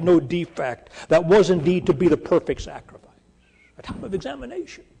 that had no defect, that was indeed to be the perfect sacrifice. A time of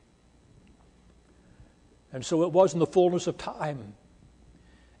examination. And so it was in the fullness of time.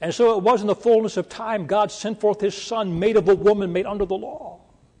 And so it was in the fullness of time God sent forth his Son, made of a woman, made under the law.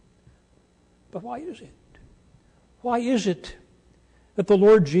 But why is it? Why is it that the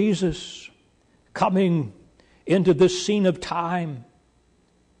Lord Jesus, coming into this scene of time,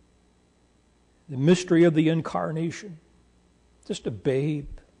 the mystery of the incarnation, just a babe,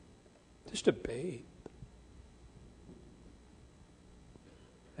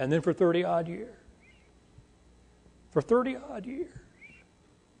 and then for 30-odd years,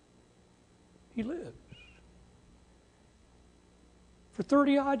 he lives. For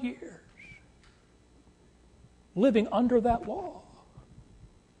 30-odd years, living under that law.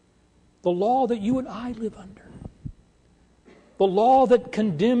 The law that you and I live under. The law that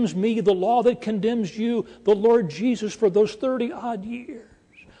condemns me, the law that condemns you. The Lord Jesus, for those 30-odd years,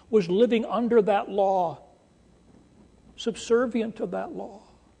 was living under that law, subservient to that law.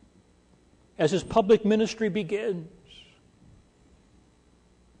 As his public ministry begins,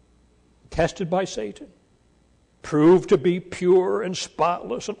 tested by Satan, proved to be pure and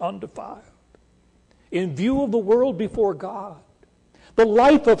spotless and undefiled, in view of the world before God. The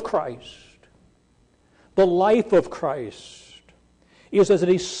life of Christ is as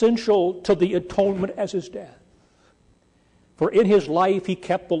essential to the atonement as his death. For in his life he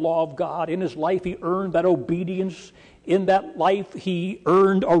kept the law of God. In his life he earned that obedience. In that life he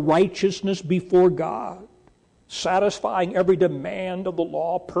earned a righteousness before God, satisfying every demand of the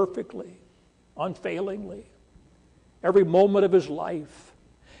law perfectly, unfailingly. Every moment of his life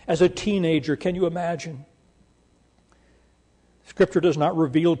as a teenager. Can you imagine? Scripture does not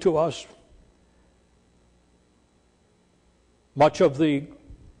reveal to us much of the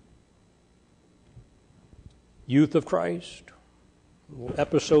youth of Christ. A little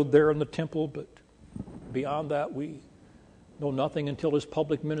episode there in the temple, but beyond that we know nothing until his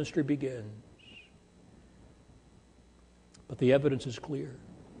public ministry begins. But the evidence is clear.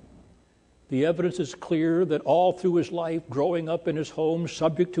 The evidence is clear that all through his life, growing up in his home,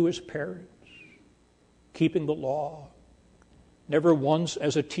 subject to his parents, keeping the law, never once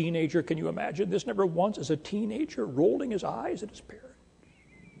as a teenager, can you imagine this? Never once as a teenager rolling his eyes at his parents.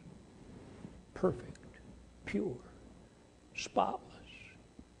 Perfect, pure, spotless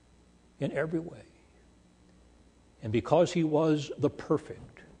in every way. And because he was the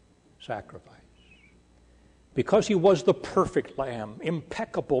perfect sacrifice, because he was the perfect lamb,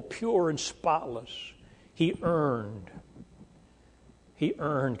 impeccable, pure, and spotless, he earned,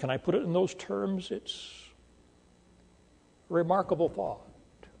 can I put it in those terms? It's a remarkable thought.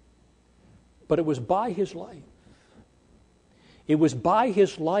 But it was by his life. It was by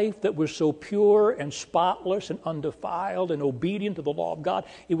his life that was so pure and spotless and undefiled and obedient to the law of God.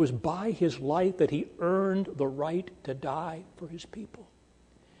 It was by his life that he earned the right to die for his people.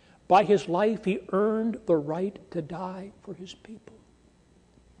 By his life, he earned the right to die for his people.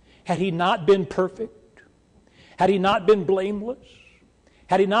 Had he not been perfect, had he not been blameless,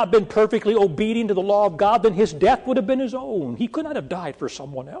 had he not been perfectly obedient to the law of God, then his death would have been his own. He could not have died for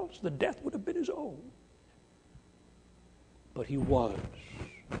someone else. The death would have been his own. But he was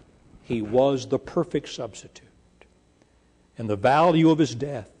the perfect substitute. And the value of his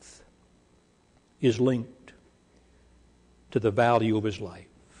death is linked to the value of his life.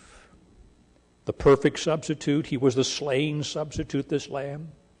 The perfect substitute, he was the slain substitute, this lamb.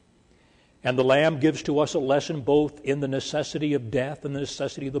 And the lamb gives to us a lesson both in the necessity of death and the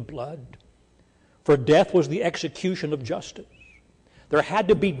necessity of the blood. For death was the execution of justice. There had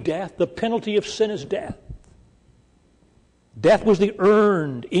to be death. The penalty of sin is death. Death was the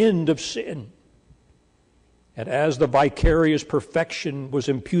earned end of sin. And as the vicarious perfection was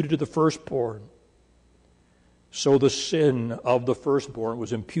imputed to the firstborn, so the sin of the firstborn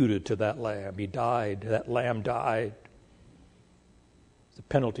was imputed to that lamb. He died. That lamb died. The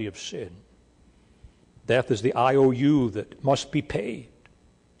penalty of sin. Death is the IOU that must be paid.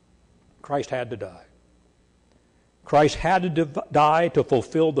 Christ had to die. Christ had to die to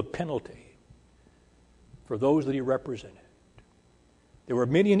fulfill the penalty for those that he represented. There were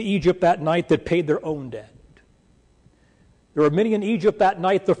many in Egypt that night that paid their own debt. There were many in Egypt that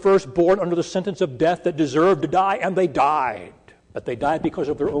night, the firstborn under the sentence of death, that deserved to die, and they died. But they died because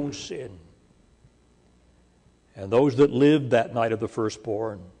of their own sin. And those that lived that night of the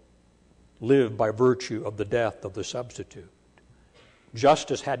firstborn lived by virtue of the death of the substitute.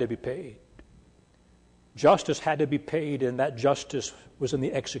 Justice had to be paid. Justice had to be paid, and that justice was in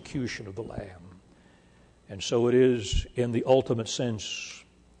the execution of the Lamb. And so it is in the ultimate sense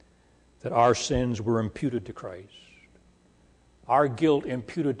that our sins were imputed to Christ. Our guilt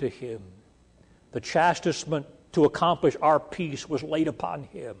imputed to him. The chastisement to accomplish our peace was laid upon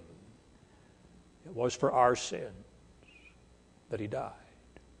him. It was for our sins that he died.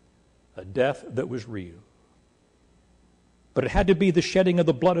 A death that was real. But it had to be the shedding of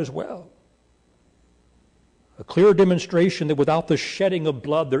the blood as well. A clear demonstration that without the shedding of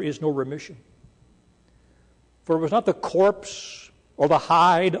blood there is no remission. For it was not the corpse or the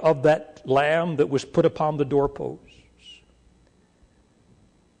hide of that lamb that was put upon the doorposts.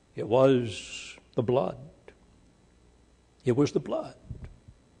 It was the blood. It was the blood.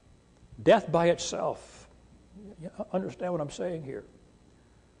 Death by itself. You understand what I'm saying here?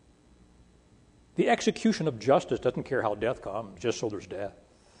 The execution of justice doesn't care how death comes, just so there's death.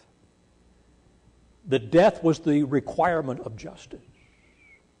 The death was the requirement of justice.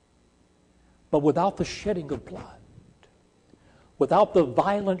 But without the shedding of blood, without the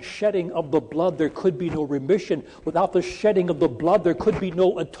violent shedding of the blood, there could be no remission. Without the shedding of the blood, there could be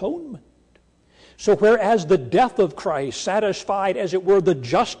no atonement. So whereas the death of Christ satisfied, as it were, the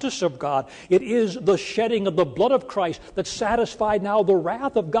justice of God, it is the shedding of the blood of Christ that satisfied now the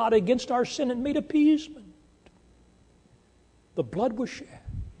wrath of God against our sin and made appeasement. The blood was shed.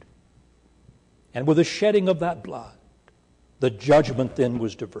 And with the shedding of that blood, the judgment then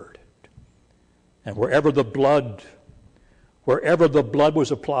was diverted. And wherever the blood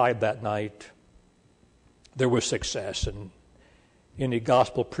was applied that night, there was success. And any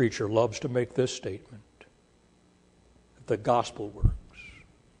gospel preacher loves to make this statement. The gospel works.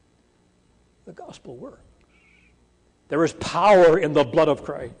 The gospel works. There is power in the blood of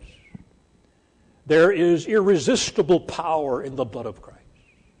Christ. There is irresistible power in the blood of Christ.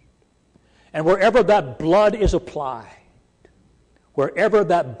 And wherever that blood is applied, wherever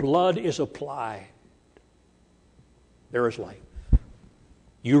that blood is applied, there is life.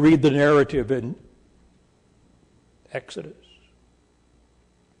 You read the narrative in Exodus.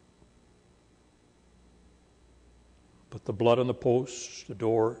 Put the blood on the posts, the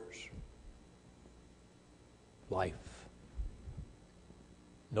doors. Life.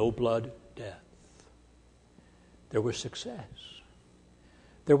 No blood, death. There was success.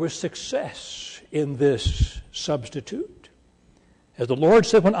 There was success in this substitute. As the Lord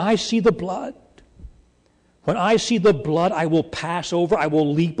said, when I see the blood, I will pass over, I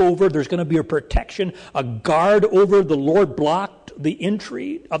will leap over. There's going to be a protection, a guard over. The Lord blocked the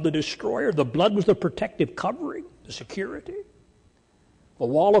entry of the destroyer. The blood was the protective covering, the security, a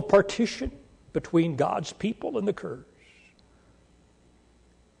wall of partition between God's people and the curse.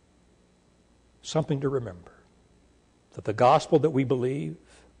 Something to remember, that the gospel that we believe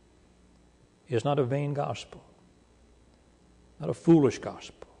is not a vain gospel, not a foolish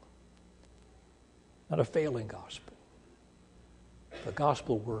gospel, not a failing gospel. The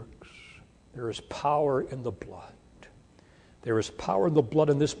gospel works. There is power in the blood. There is power in the blood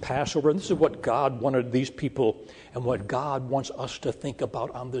in this Passover, and this is what God wanted these people and what God wants us to think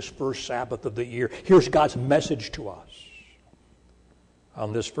about on this first Sabbath of the year. Here's God's message to us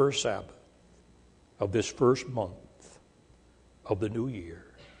on this first Sabbath of this first month of the new year.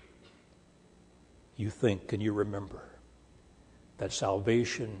 You think and you remember that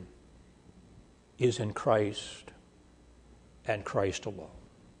salvation is in Christ and Christ alone.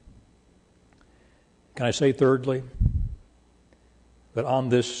 Can I say thirdly, that on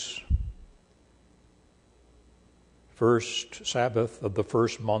this first Sabbath of the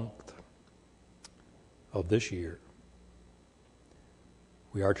first month of this year,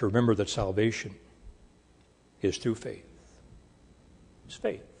 we are to remember that salvation is through faith. It's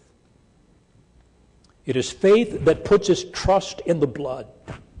faith. It is faith that puts its trust in the blood.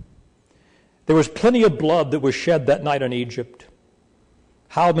 There was plenty of blood that was shed that night in Egypt.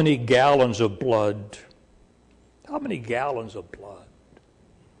 How many gallons of blood? How many gallons of blood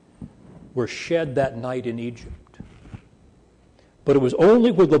were shed that night in Egypt? But it was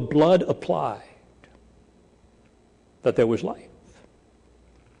only where the blood applied that there was life.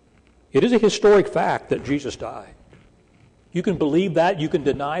 It is a historic fact that Jesus died. You can believe that, you can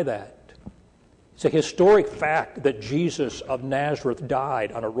deny that. It's a historic fact that Jesus of Nazareth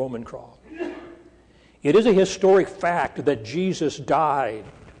died on a Roman cross. It is a historic fact that Jesus died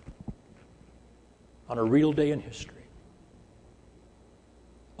on a real day in history.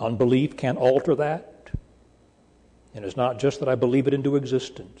 Unbelief can't alter that. And it's not just that I believe it into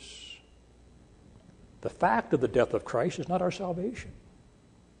existence. The fact of the death of Christ is not our salvation.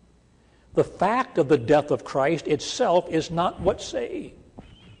 The fact of the death of Christ itself is not what saves.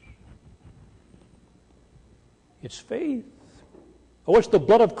 It's faith. Oh, it's the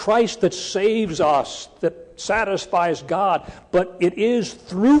blood of Christ that saves us, that satisfies God. But it is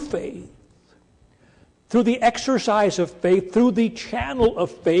through faith, through the exercise of faith, through the channel of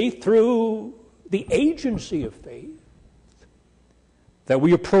faith, through the agency of faith, that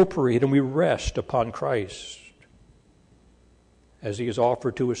we appropriate and we rest upon Christ as he is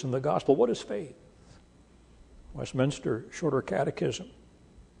offered to us in the gospel. What is faith? Westminster Shorter Catechism.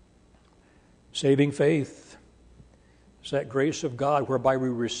 Saving faith is that grace of God whereby we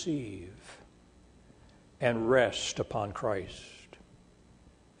receive and rest upon Christ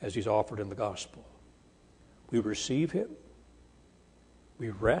as he's offered in the gospel. We receive him. We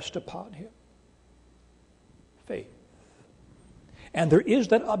rest upon him. Faith. And there is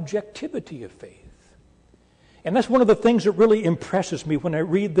that objectivity of faith. And that's one of the things that really impresses me when I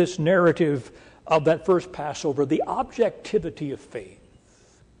read this narrative of that first Passover, the objectivity of faith.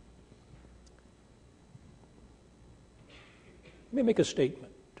 Let me make a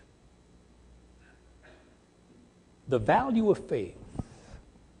statement. The value of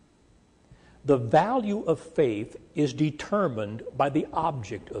faith is determined by the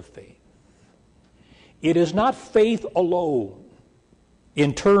object of faith. It is not faith alone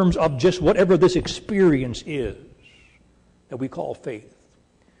in terms of just whatever this experience is that we call faith.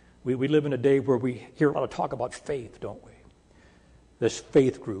 We live in a day where we hear a lot of talk about faith, don't we? This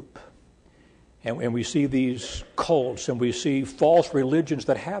faith group. And we see these cults and we see false religions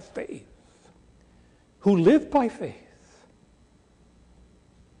that have faith, who live by faith.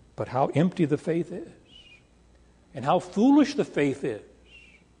 But how empty the faith is, and how foolish the faith is.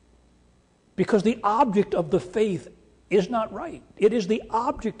 Because the object of the faith is not right. It is the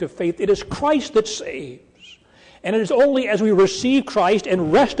object of faith. It is Christ that saves. And it is only as we receive Christ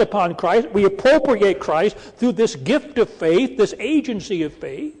and rest upon Christ, we appropriate Christ through this gift of faith, this agency of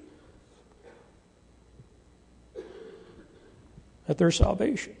faith, at their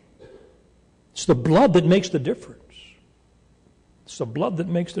salvation. It's the blood that makes the difference. It's the blood that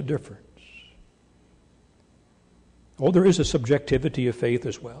makes the difference. Oh, there is a subjectivity of faith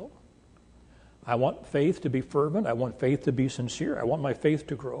as well. I want faith to be fervent. I want faith to be sincere. I want my faith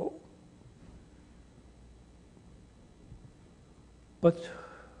to grow. But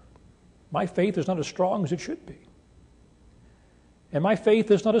my faith is not as strong as it should be. And my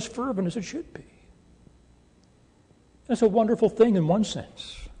faith is not as fervent as it should be. It's a wonderful thing in one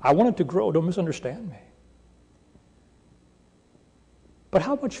sense. I want it to grow. Don't misunderstand me. But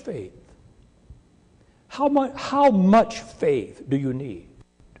how much faith? How much faith do you need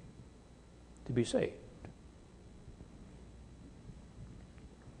to be saved?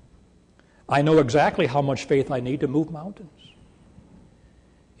 I know exactly how much faith I need to move mountains.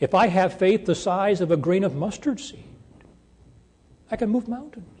 If I have faith the size of a grain of mustard seed, I can move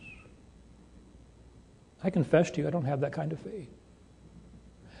mountains. I confess to you, I don't have that kind of faith.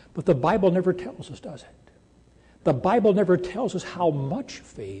 But the Bible never tells us, does it? The Bible never tells us how much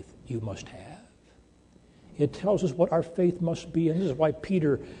faith you must have. It tells us what our faith must be, and this is why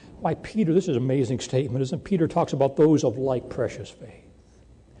Peter, this is an amazing statement, isn't it? Peter talks about those of like precious faith.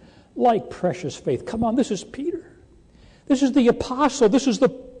 Like precious faith. Come on, this is Peter. This is the apostle. This is the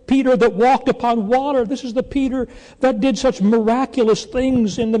Peter that walked upon water. This is the Peter that did such miraculous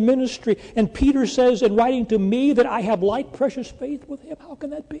things in the ministry. And Peter says in writing to me that I have like precious faith with him. How can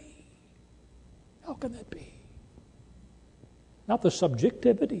that be? How can that be? Not the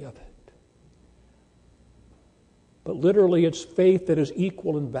subjectivity of it, but literally it's faith that is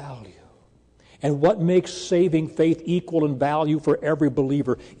equal in value. And what makes saving faith equal in value for every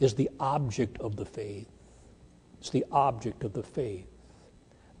believer is the object of the faith. It's the object of the faith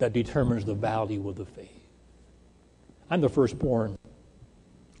that determines the value of the faith. I'm the firstborn.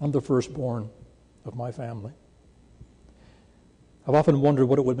 I'm the firstborn of my family. I've often wondered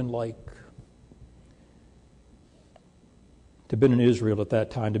what it would have been like to have been in Israel at that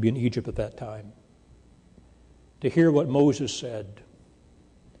time, to be in Egypt at that time, to hear what Moses said.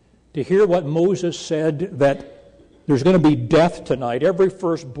 To hear what Moses said, that there's going to be death tonight. Every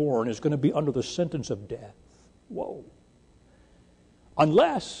firstborn is going to be under the sentence of death. Whoa.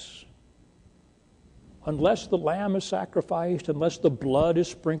 Unless the lamb is sacrificed, unless the blood is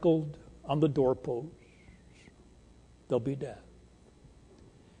sprinkled on the doorposts, there'll be death.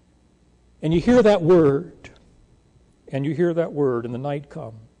 And you hear that word, and the night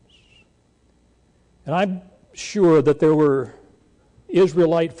comes. And I'm sure that there were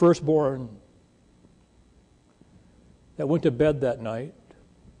Israelite firstborn that went to bed that night,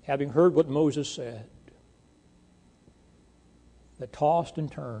 having heard what Moses said, that tossed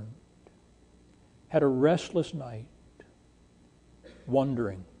and turned, had a restless night,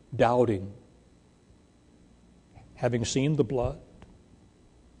 wondering, doubting, having seen the blood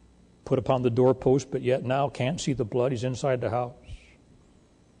put upon the doorpost, but yet now can't see the blood. He's inside the house,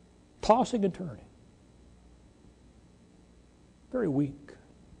 tossing and turning. Very weak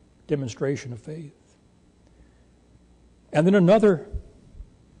demonstration of faith. And then another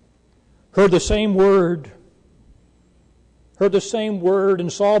heard the same word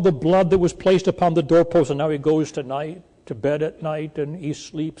and saw the blood that was placed upon the doorpost, and now he goes to bed at night, and he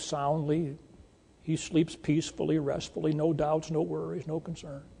sleeps soundly. He sleeps peacefully, restfully, no doubts, no worries, no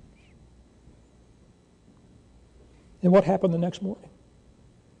concerns. And what happened the next morning?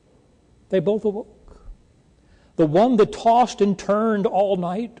 They both awoke. The one that tossed and turned all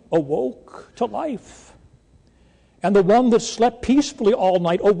night awoke to life. And the one that slept peacefully all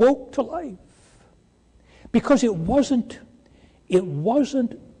night awoke to life. Because it wasn't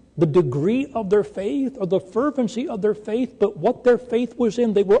the degree of their faith or the fervency of their faith, but what their faith was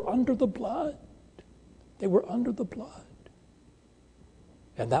in. They were under the blood. They were under the blood.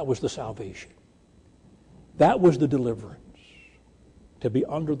 And that was the salvation. That was the deliverance, to be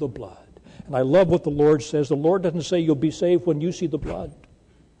under the blood. And I love what the Lord says. The Lord doesn't say you'll be saved when you see the blood.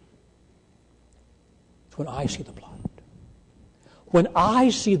 It's when I see the blood. When I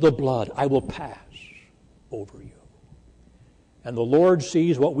see the blood, I will pass over you. And the Lord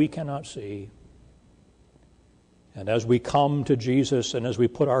sees what we cannot see. And as we come to Jesus and as we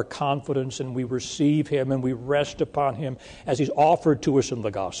put our confidence and we receive Him and we rest upon Him as He's offered to us in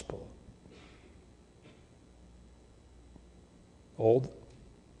the gospel. Old,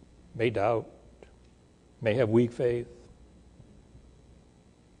 may doubt, may have weak faith.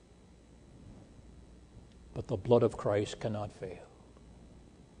 But the blood of Christ cannot fail.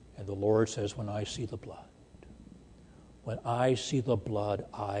 And the Lord says, when I see the blood,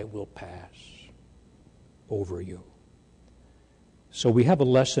 I will pass over you. So we have a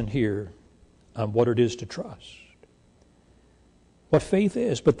lesson here on what it is to trust. what faith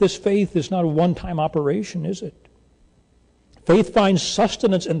is. But this faith is not a one-time operation, is it? Faith finds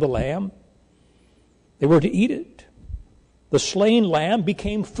sustenance in the lamb. They were to eat it. The slain lamb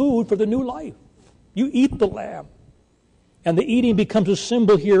became food for the new life. You eat the lamb. And the eating becomes a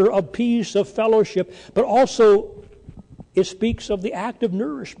symbol here of peace, of fellowship, but also it speaks of the act of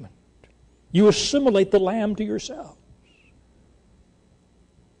nourishment. You assimilate the lamb to yourselves.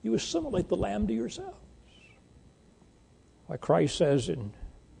 You assimilate the lamb to yourselves. Like Christ says in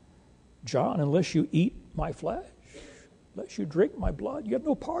John, unless you eat my flesh, unless you drink my blood, you have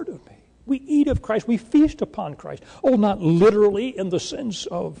no part of me. We eat of Christ. We feast upon Christ. Oh, not literally in the sense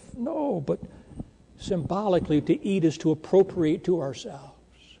of, no, but symbolically to eat is to appropriate to ourselves.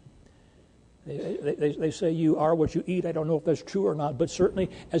 They say you are what you eat. I don't know if that's true or not, but certainly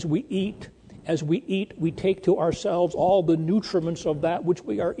as we eat, we take to ourselves all the nutriments of that which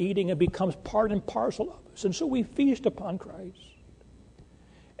we are eating and becomes part and parcel of us. And so we feast upon Christ.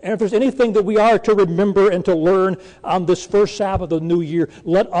 And if there's anything that we are to remember and to learn on this first Sabbath of the new year,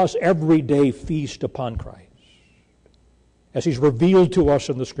 let us every day feast upon Christ. As He's revealed to us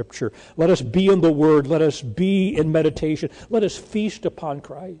in the Scripture, let us be in the Word, let us be in meditation, let us feast upon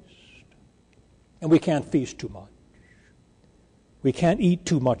Christ. And we can't feast too much. We can't eat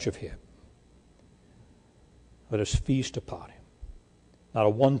too much of Him. Let us feast upon Him. Not a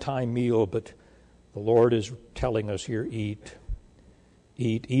one-time meal, but the Lord is telling us here, eat.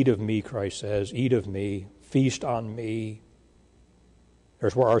 Eat of me, Christ says. Eat of me. Feast on me.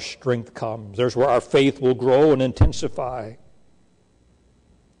 There's where our strength comes. There's where our faith will grow and intensify.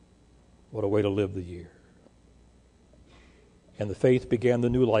 What a way to live the year. And the faith began the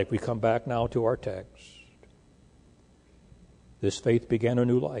new life. We come back now to our text. This faith began a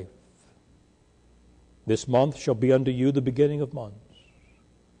new life. This month shall be unto you the beginning of months.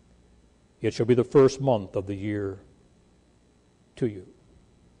 It shall be the first month of the year to you.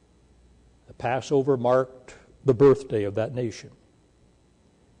 The Passover marked the birthday of that nation.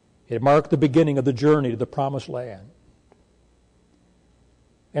 It marked the beginning of the journey to the promised land.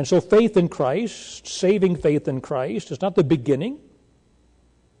 And so faith in Christ, saving faith in Christ, is not the beginning.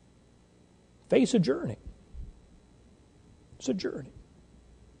 Faith's a journey. It's a journey.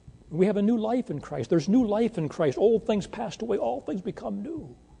 We have a new life in Christ. There's new life in Christ. Old things passed away. All things become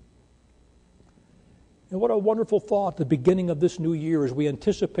new. And what a wonderful thought, the beginning of this new year, as we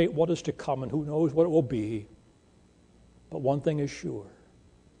anticipate what is to come and who knows what it will be. But one thing is sure.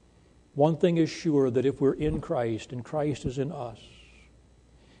 One thing is sure, that if we're in Christ and Christ is in us,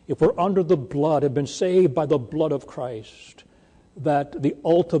 if we're under the blood, have been saved by the blood of Christ, that the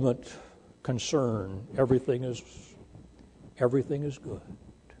ultimate concern, everything is good.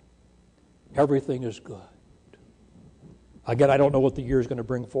 Everything is good. Again, I don't know what the year is going to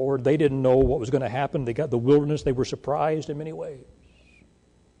bring forward. They didn't know what was going to happen. They got the wilderness. They were surprised in many ways.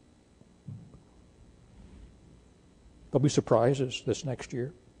 There'll be surprises this next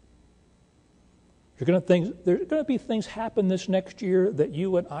year. There's going to be things happen this next year that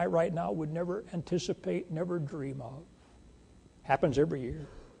you and I right now would never anticipate, never dream of. Happens every year.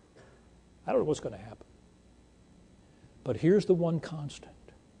 I don't know what's going to happen. But here's the one constant.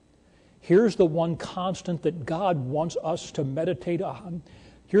 Here's the one constant that God wants us to meditate on.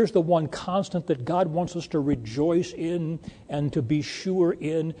 Here's the one constant that God wants us to rejoice in and to be sure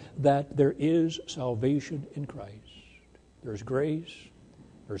in, that there is salvation in Christ. There's grace,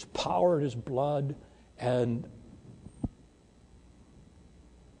 there's power in His blood, and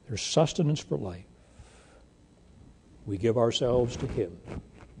there's sustenance for life. We give ourselves to Him.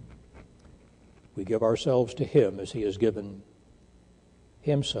 We give ourselves to Him as He has given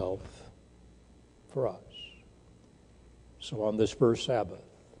Himself for us. So on this first Sabbath,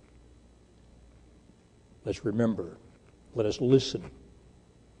 let's remember, let us listen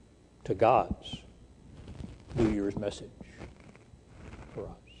to God's New Year's message for us.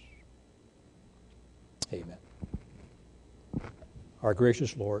 Amen. Our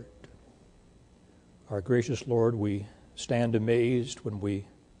gracious Lord, we stand amazed when we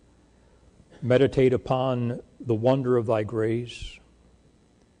meditate upon the wonder of Thy grace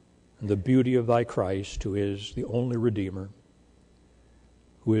and the beauty of Thy Christ, who is the only Redeemer,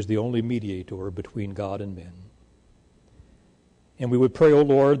 who is the only mediator between God and men. And we would pray, O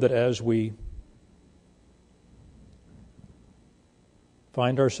Lord, that as we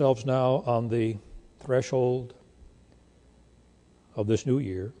find ourselves now on the threshold of this new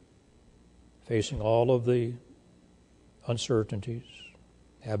year, facing all of the uncertainties,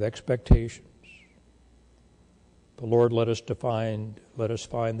 have expectations. But Lord, let us find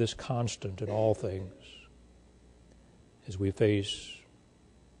this constant in all things as we face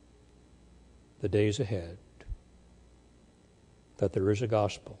the days ahead. that there is a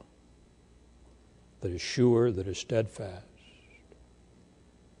gospel that is sure, that is steadfast,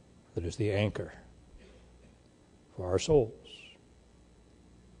 that is the anchor for our souls.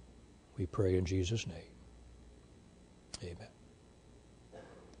 We pray in Jesus' name. Amen.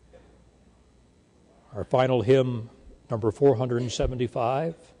 Our final hymn, number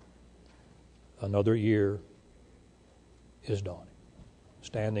 475, Another Year is Dawning.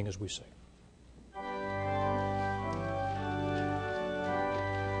 Standing as we sing.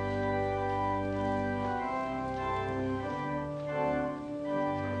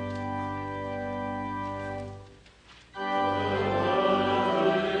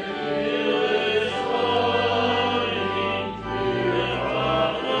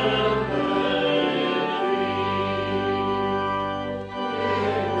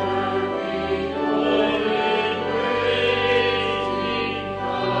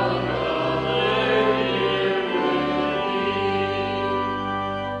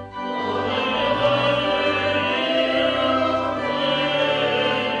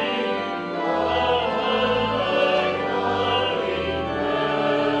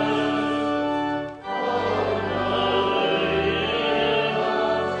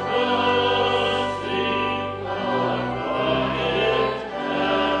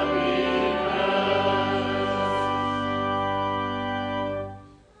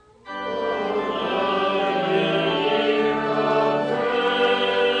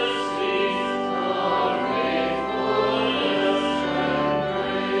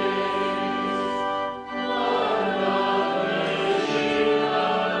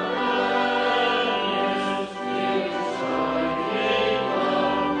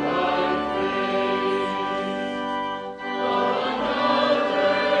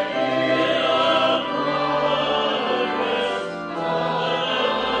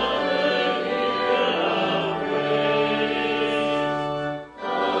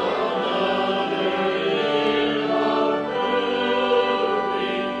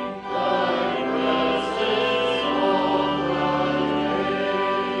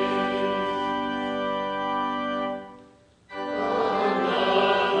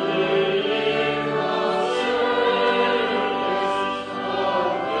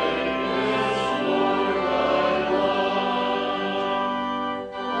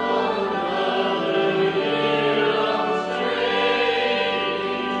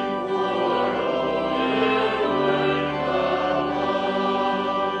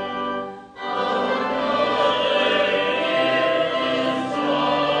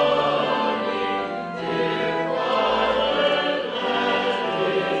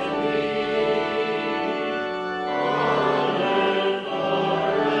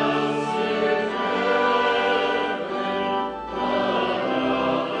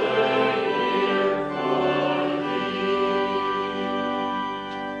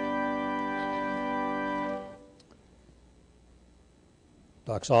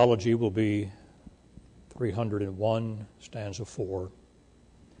 Doxology will be 301, stanza 4.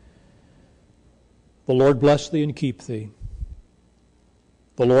 The Lord bless thee and keep thee.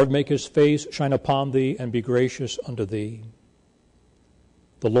 The Lord make his face shine upon thee and be gracious unto thee.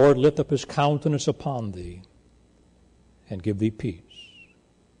 The Lord lift up his countenance upon thee and give thee peace.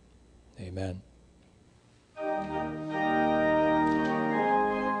 Amen.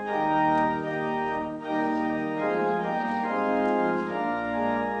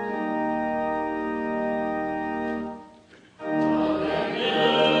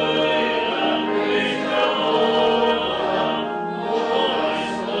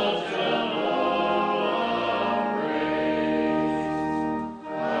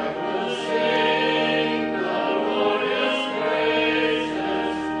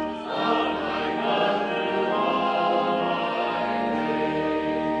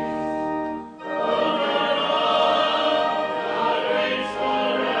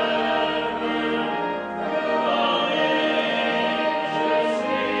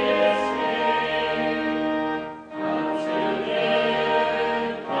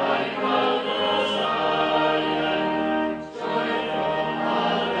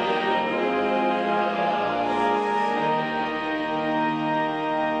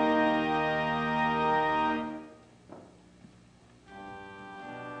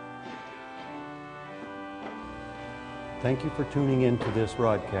 Thank you for tuning in to this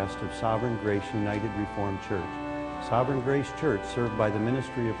broadcast of Sovereign Grace United Reformed Church. Sovereign Grace Church, served by the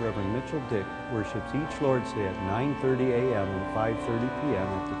ministry of Reverend Mitchell Dick, worships each Lord's Day at 9:30 a.m. and 5:30 p.m.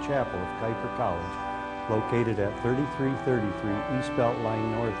 at the chapel of Kuiper College, located at 3333 East Belt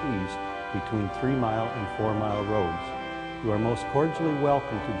Line Northeast between 3 Mile and 4 Mile roads. You are most cordially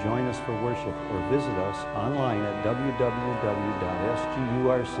welcome to join us for worship or visit us online at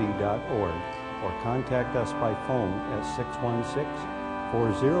www.sgurc.org or contact us by phone at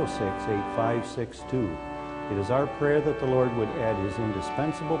 616-406-8562. It is our prayer that the Lord would add His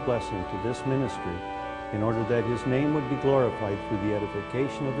indispensable blessing to this ministry in order that His name would be glorified through the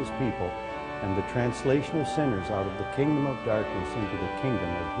edification of His people and the translation of sinners out of the kingdom of darkness into the kingdom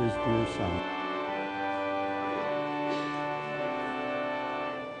of His dear Son.